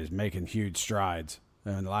Freak is making huge strides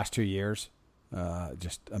in the last 2 years.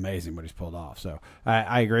 Just amazing what he's pulled off. So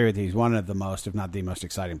I agree with you. He's one of the most, if not the most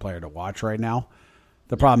exciting player to watch right now.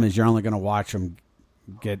 The problem is you're only going to watch them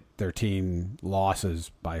get their team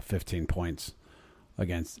losses by 15 points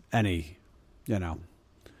against any,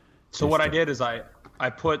 So what I did is I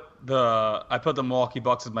put the Milwaukee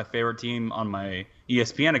Bucks as my favorite team on my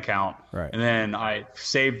ESPN account, right. And then I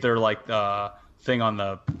saved their thing on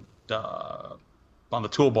the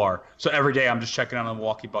toolbar. So every day I'm just checking out on the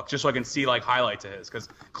Milwaukee Bucks just so I can see highlights of his because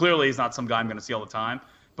clearly he's not some guy I'm going to see all the time.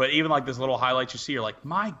 But even this little highlights you see, you're like,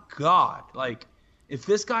 my God, if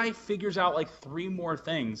this guy figures out 3 more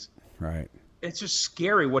things, right? It's just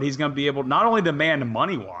scary what he's going to be able not only demand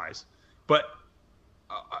money wise, but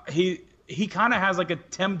he kind of has a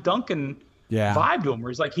Tim Duncan vibe to him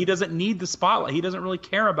where he's he doesn't need the spotlight. He doesn't really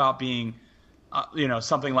care about being,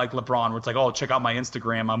 something like LeBron where it's oh, check out my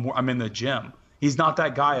Instagram. I'm in the gym. He's not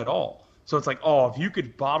that guy at all. So it's if you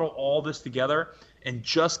could bottle all this together and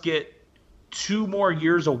just get 2 more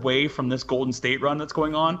years away from this Golden State run that's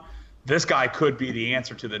going on, this guy could be the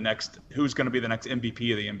answer to the next – who's going to be the next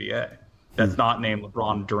MVP of the NBA that's not named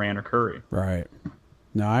LeBron, Durant, or Curry. Right.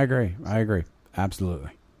 No, I agree. Absolutely.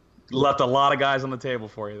 Left a lot of guys on the table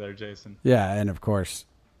for you there, Jason. Yeah, and of course,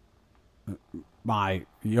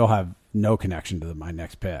 you'll have no connection to my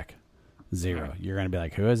next pick. 0. You're going to be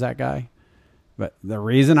like, who is that guy? But the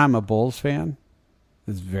reason I'm a Bulls fan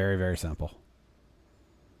is very, very simple.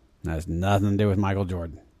 It has nothing to do with Michael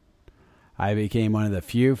Jordan. I became one of the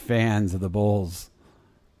few fans of the Bulls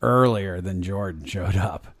earlier than Jordan showed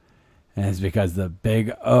up. And it's because the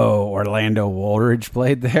big O, Orlando Woolridge,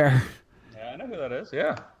 played there. Yeah, I know who that is,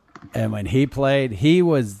 yeah. And when he played, he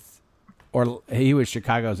was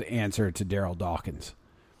Chicago's answer to Daryl Dawkins.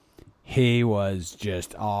 He was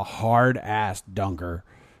just a hard-ass dunker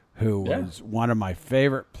who was one of my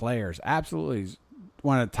favorite players. Absolutely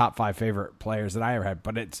one of the top 5 favorite players that I ever had.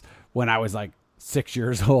 But it's when I was 6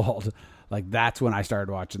 years old. That's when I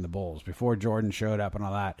started watching the Bulls. Before Jordan showed up and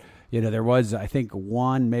all that. There was, I think,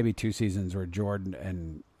 1, maybe 2 seasons where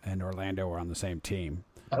Jordan and Orlando were on the same team.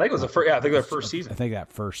 I think it was their first season. I think that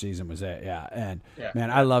first season was it, yeah. And, man,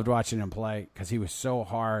 I loved watching him play because he was so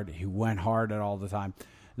hard. He went hard at all the time.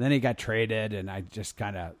 And then he got traded, and I just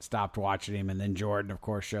kind of stopped watching him. And then Jordan, of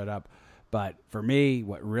course, showed up. But for me,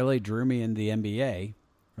 what really drew me into the NBA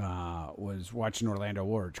was watching Orlando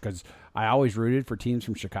Woolridge because I always rooted for teams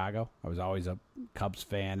from Chicago. I was always a Cubs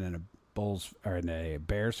fan and a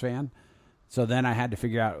Bears fan. So then I had to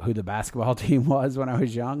figure out who the basketball team was when I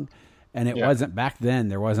was young. And it wasn't back then.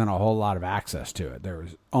 There wasn't a whole lot of access to it. There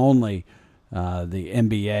was only the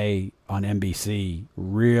NBA on NBC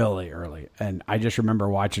really early. And I just remember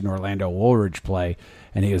watching Orlando Woolridge play,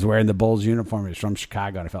 and he was wearing the Bulls uniform. He was from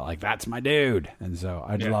Chicago, and I felt like, that's my dude. And so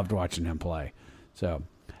I loved watching him play. So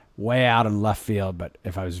way out in left field, but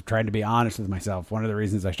if I was trying to be honest with myself, one of the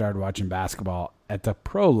reasons I started watching basketball at the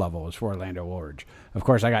pro level was for Orlando Woolridge. Of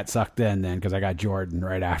course, I got sucked in then because I got Jordan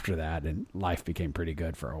right after that, and life became pretty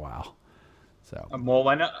good for a while. So well,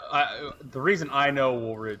 I know the reason I know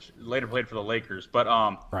Woolridge later played for the Lakers, but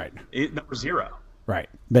right, number 0. Right,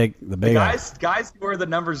 the big guys who are the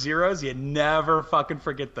number 0s. You never fucking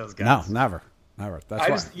forget those guys. No, never.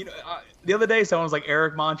 That's why. The other day someone was like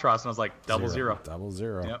Eric Montross, and I was like double zero.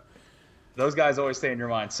 Yep. Those guys always stay in your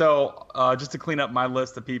mind. So just to clean up my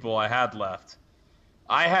list of people I had left,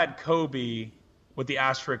 I had Kobe with the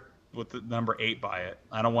asterisk with the number 8 by it.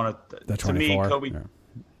 I don't want to. The 24. To me, Yeah.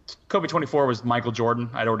 Kobe 24 was Michael Jordan.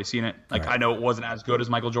 I'd already seen it. Right. I know it wasn't as good as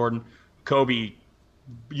Michael Jordan.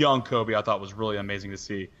 Young Kobe, I thought was really amazing to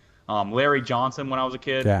see. Larry Johnson when I was a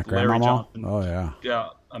kid. Yeah, Larry Johnson. Oh yeah. Yeah,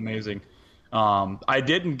 amazing. I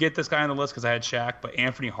didn't get this guy on the list because I had Shaq, but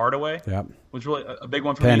Anthony Hardaway was really a big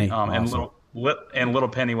one for Penny, me. awesome. And Little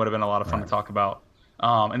Penny would have been a lot of fun to talk about.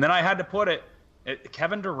 And then I had to put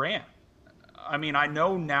Kevin Durant. I mean, I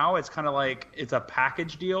know now it's kind of like it's a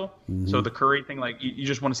package deal. Mm-hmm. So the Curry thing, like you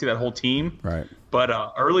just want to see that whole team. Right. But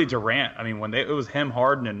early Durant, I mean, when it was him,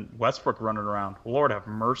 Harden, and Westbrook running around, Lord have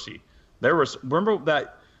mercy. Remember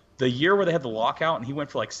that the year where they had the lockout and he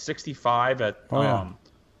went for like 65 in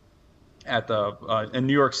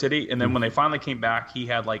New York City, and then when they finally came back, he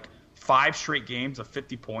had like 5 straight games of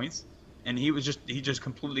 50 points, and he just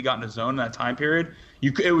completely got in his zone in that time period.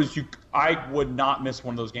 I would not miss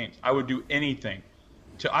one of those games. I would do anything.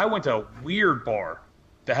 I went to a weird bar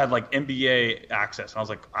that had like NBA access, and I was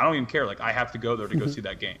like, I don't even care. Like I have to go there to go see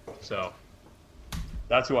that game. So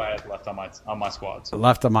that's who I had left on my squad. So.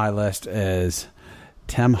 Left on my list is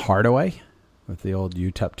Tim Hardaway with the old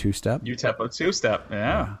UTEP two-step. UTEP two-step,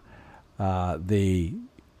 yeah. The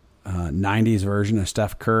 90s version of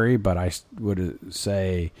Steph Curry, but I would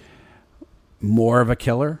say more of a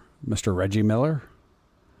killer, Mr. Reggie Miller.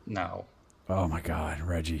 No. Oh, my God.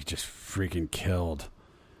 Reggie just freaking killed.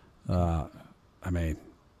 I mean,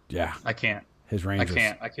 yeah. I can't. His Rangers.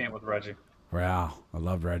 I can't with Reggie. Wow. I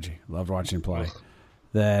loved Reggie. Loved watching him play.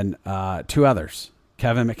 Then 2 others.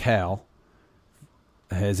 Kevin McHale.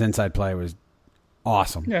 His inside play was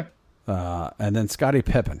awesome. Yeah. And then Scottie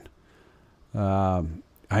Pippen.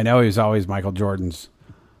 I know he was always Michael Jordan's,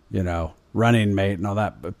 running mate and all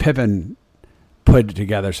that, but Pippen put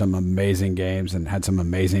together some amazing games and had some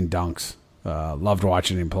amazing dunks. Loved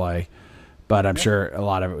watching him play, but I'm sure a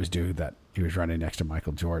lot of it was due that he was running next to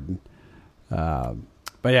Michael Jordan. But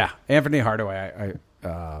yeah, Anthony Hardaway,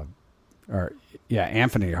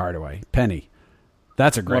 Anthony Hardaway, Penny.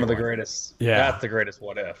 That's a great one of the greatest. Yeah, that's the greatest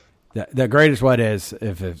what if. The greatest what is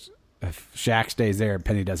if Shaq stays there and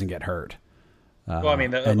Penny doesn't get hurt. Well, I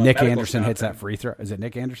mean, and Nick Anderson hits that free throw. Is it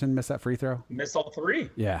Nick Anderson missed that free throw? Missed all 3.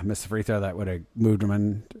 Yeah, missed the free throw that would have moved him,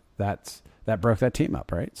 and that broke that team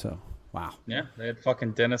up, right? So, wow. Yeah, they had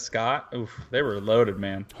fucking Dennis Scott. Oof, they were loaded,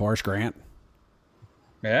 man. Horace Grant.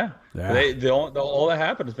 Yeah. All that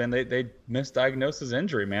happened is, man, they misdiagnosed his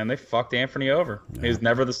injury, man. They fucked Anthony over. Yeah. He was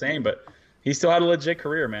never the same, but he still had a legit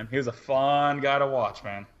career, man. He was a fun guy to watch,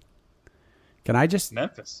 man. Can I just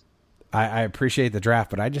Memphis? I appreciate the draft,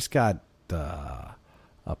 but I just got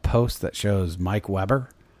a post that shows Mike Weber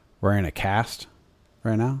wearing a cast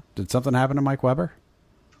right now. Did something happen to Mike Weber?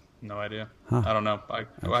 No idea. Huh. I don't know.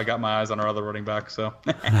 I got my eyes on our other running back, so.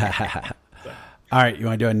 All right, you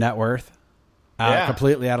want to do a net worth?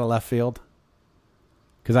 Completely out of left field?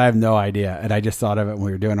 Because I have no idea, and I just thought of it when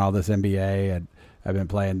we were doing all this NBA, and I've been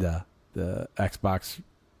playing the Xbox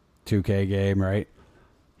 2K game, right?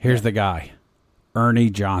 Here's the guy, Ernie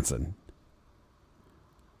Johnson.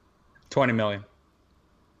 20 million.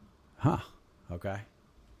 Huh. Okay.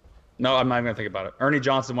 No, I'm not even going to think about it. Ernie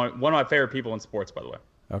Johnson, one of my favorite people in sports, by the way.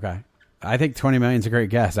 Okay. I think 20 million is a great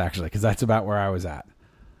guess, actually, because that's about where I was at.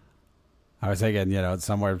 I was thinking,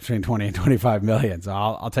 somewhere between 20 and 25 million. So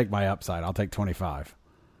I'll take my upside. I'll take 25.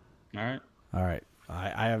 All right.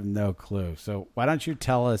 I have no clue. So why don't you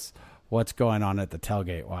tell us what's going on at the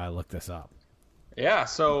tailgate while I look this up? Yeah.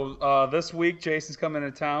 So this week, Jason's coming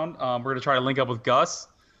into town. We're going to try to link up with Gus.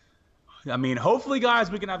 I mean, hopefully,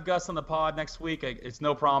 guys, we can have Gus on the pod next week. It's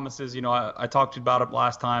no promises. I talked to you about it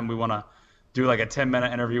last time. We want to do like a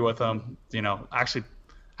 10-minute interview with him. Actually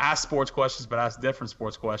ask sports questions, but ask different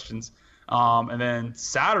sports questions. And then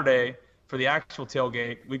Saturday for the actual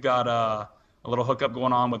tailgate, we've got a little hookup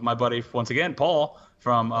going on with my buddy, once again, Paul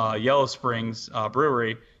from Yellow Springs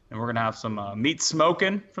Brewery. And we're going to have some meat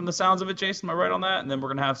smoking from the sounds of it, Jason. Am I right on that? And then we're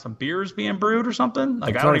going to have some beers being brewed or something?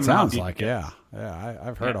 That's I don't even sounds know like, yeah.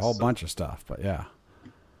 I've heard a whole bunch of stuff, but yeah.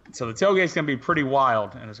 So the tailgate's going to be pretty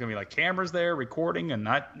wild, and there's going to be like cameras there recording, and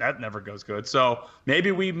that never goes good. So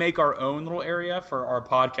maybe we make our own little area for our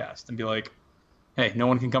podcast and be like, hey, no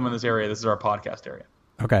one can come in this area. This is our podcast area.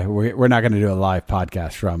 Okay, we're not going to do a live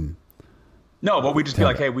podcast from. No, but we just be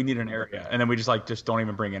like, hey, we need an area, and then we just don't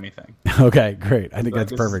even bring anything. Okay, great. I think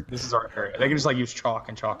that's perfect. This is our area. They can just use chalk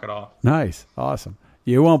and chalk it off. Nice, awesome.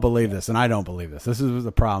 You won't believe this, and I don't believe this. This is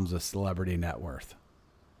the problems with celebrity net worth.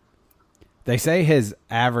 They say his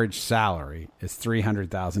average salary is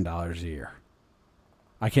 $300,000 a year.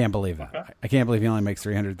 I can't believe that. Okay. I can't believe he only makes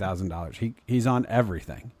 $300,000. He's on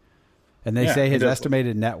everything, and they say his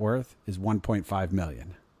estimated net worth is $1.5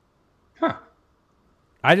 million. Huh?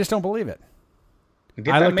 I just don't believe it.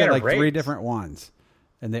 I looked at like 3 different ones,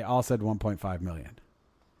 and they all said $1.5 million.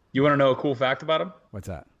 You want to know a cool fact about him? What's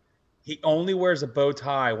that? He only wears a bow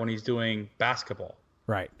tie when he's doing basketball.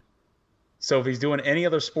 Right. So if he's doing any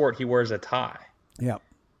other sport, he wears a tie. Yep.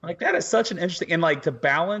 Like that is such an interesting, and like to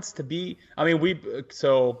balance, to be, I mean,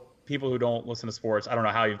 so people who don't listen to sports, I don't know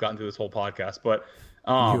how you've gotten through this whole podcast, but.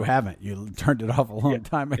 You haven't. You turned it off a long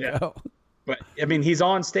time ago. Yeah. But I mean, he's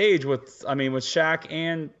on stage with Shaq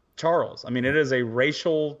and Charles. I mean, it is a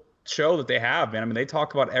racial show that they have, man. I mean, they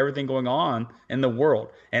talk about everything going on in the world,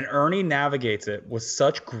 and Ernie navigates it with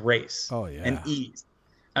such grace and ease.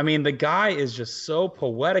 I mean, the guy is just so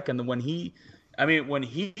poetic, and when he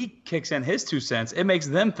kicks in his 2 cents, it makes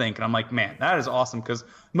them think, and I'm like, man, that is awesome, because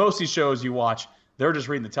most of these shows you watch, they're just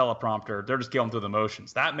reading the teleprompter, they're just going through the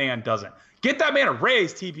motions. That man doesn't. Get that man a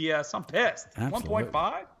raise, TBS. I'm pissed.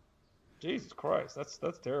 1.5? Jesus Christ, that's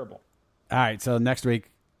terrible. All right, so next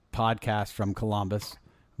week, podcast from Columbus.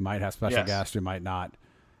 We might have special guests, we might not.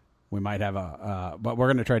 We might have but we're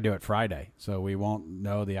going to try to do it Friday, so we won't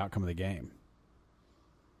know the outcome of the game.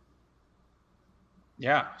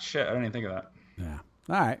 Yeah, shit, I didn't even think of that. Yeah.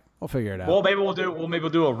 All right, we'll figure it out. Well, maybe we'll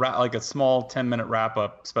do a small 10-minute wrap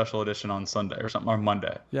up special edition on Sunday or something, or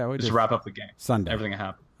Monday. Yeah, we just wrap up the game. Sunday. Everything that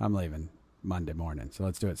happened. I'm leaving Monday morning, so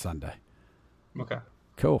let's do it Sunday. Okay.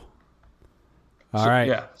 Cool. All right.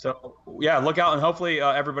 Yeah. So look out, and hopefully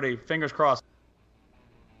everybody, fingers crossed.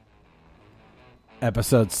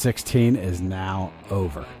 Episode 16 is now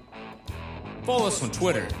over. Follow us on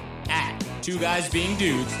Twitter at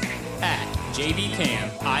 2guysbeingdudes, at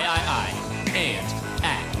JBCamIII, and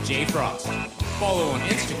at JFrost. Follow on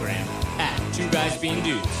Instagram at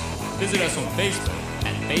 2guysbeingdudes. Visit us on Facebook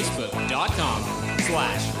at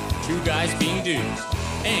facebook.com/2guysbeingdudes,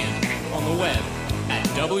 and on the web at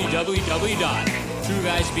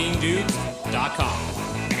www.2guysbeingdudes.com.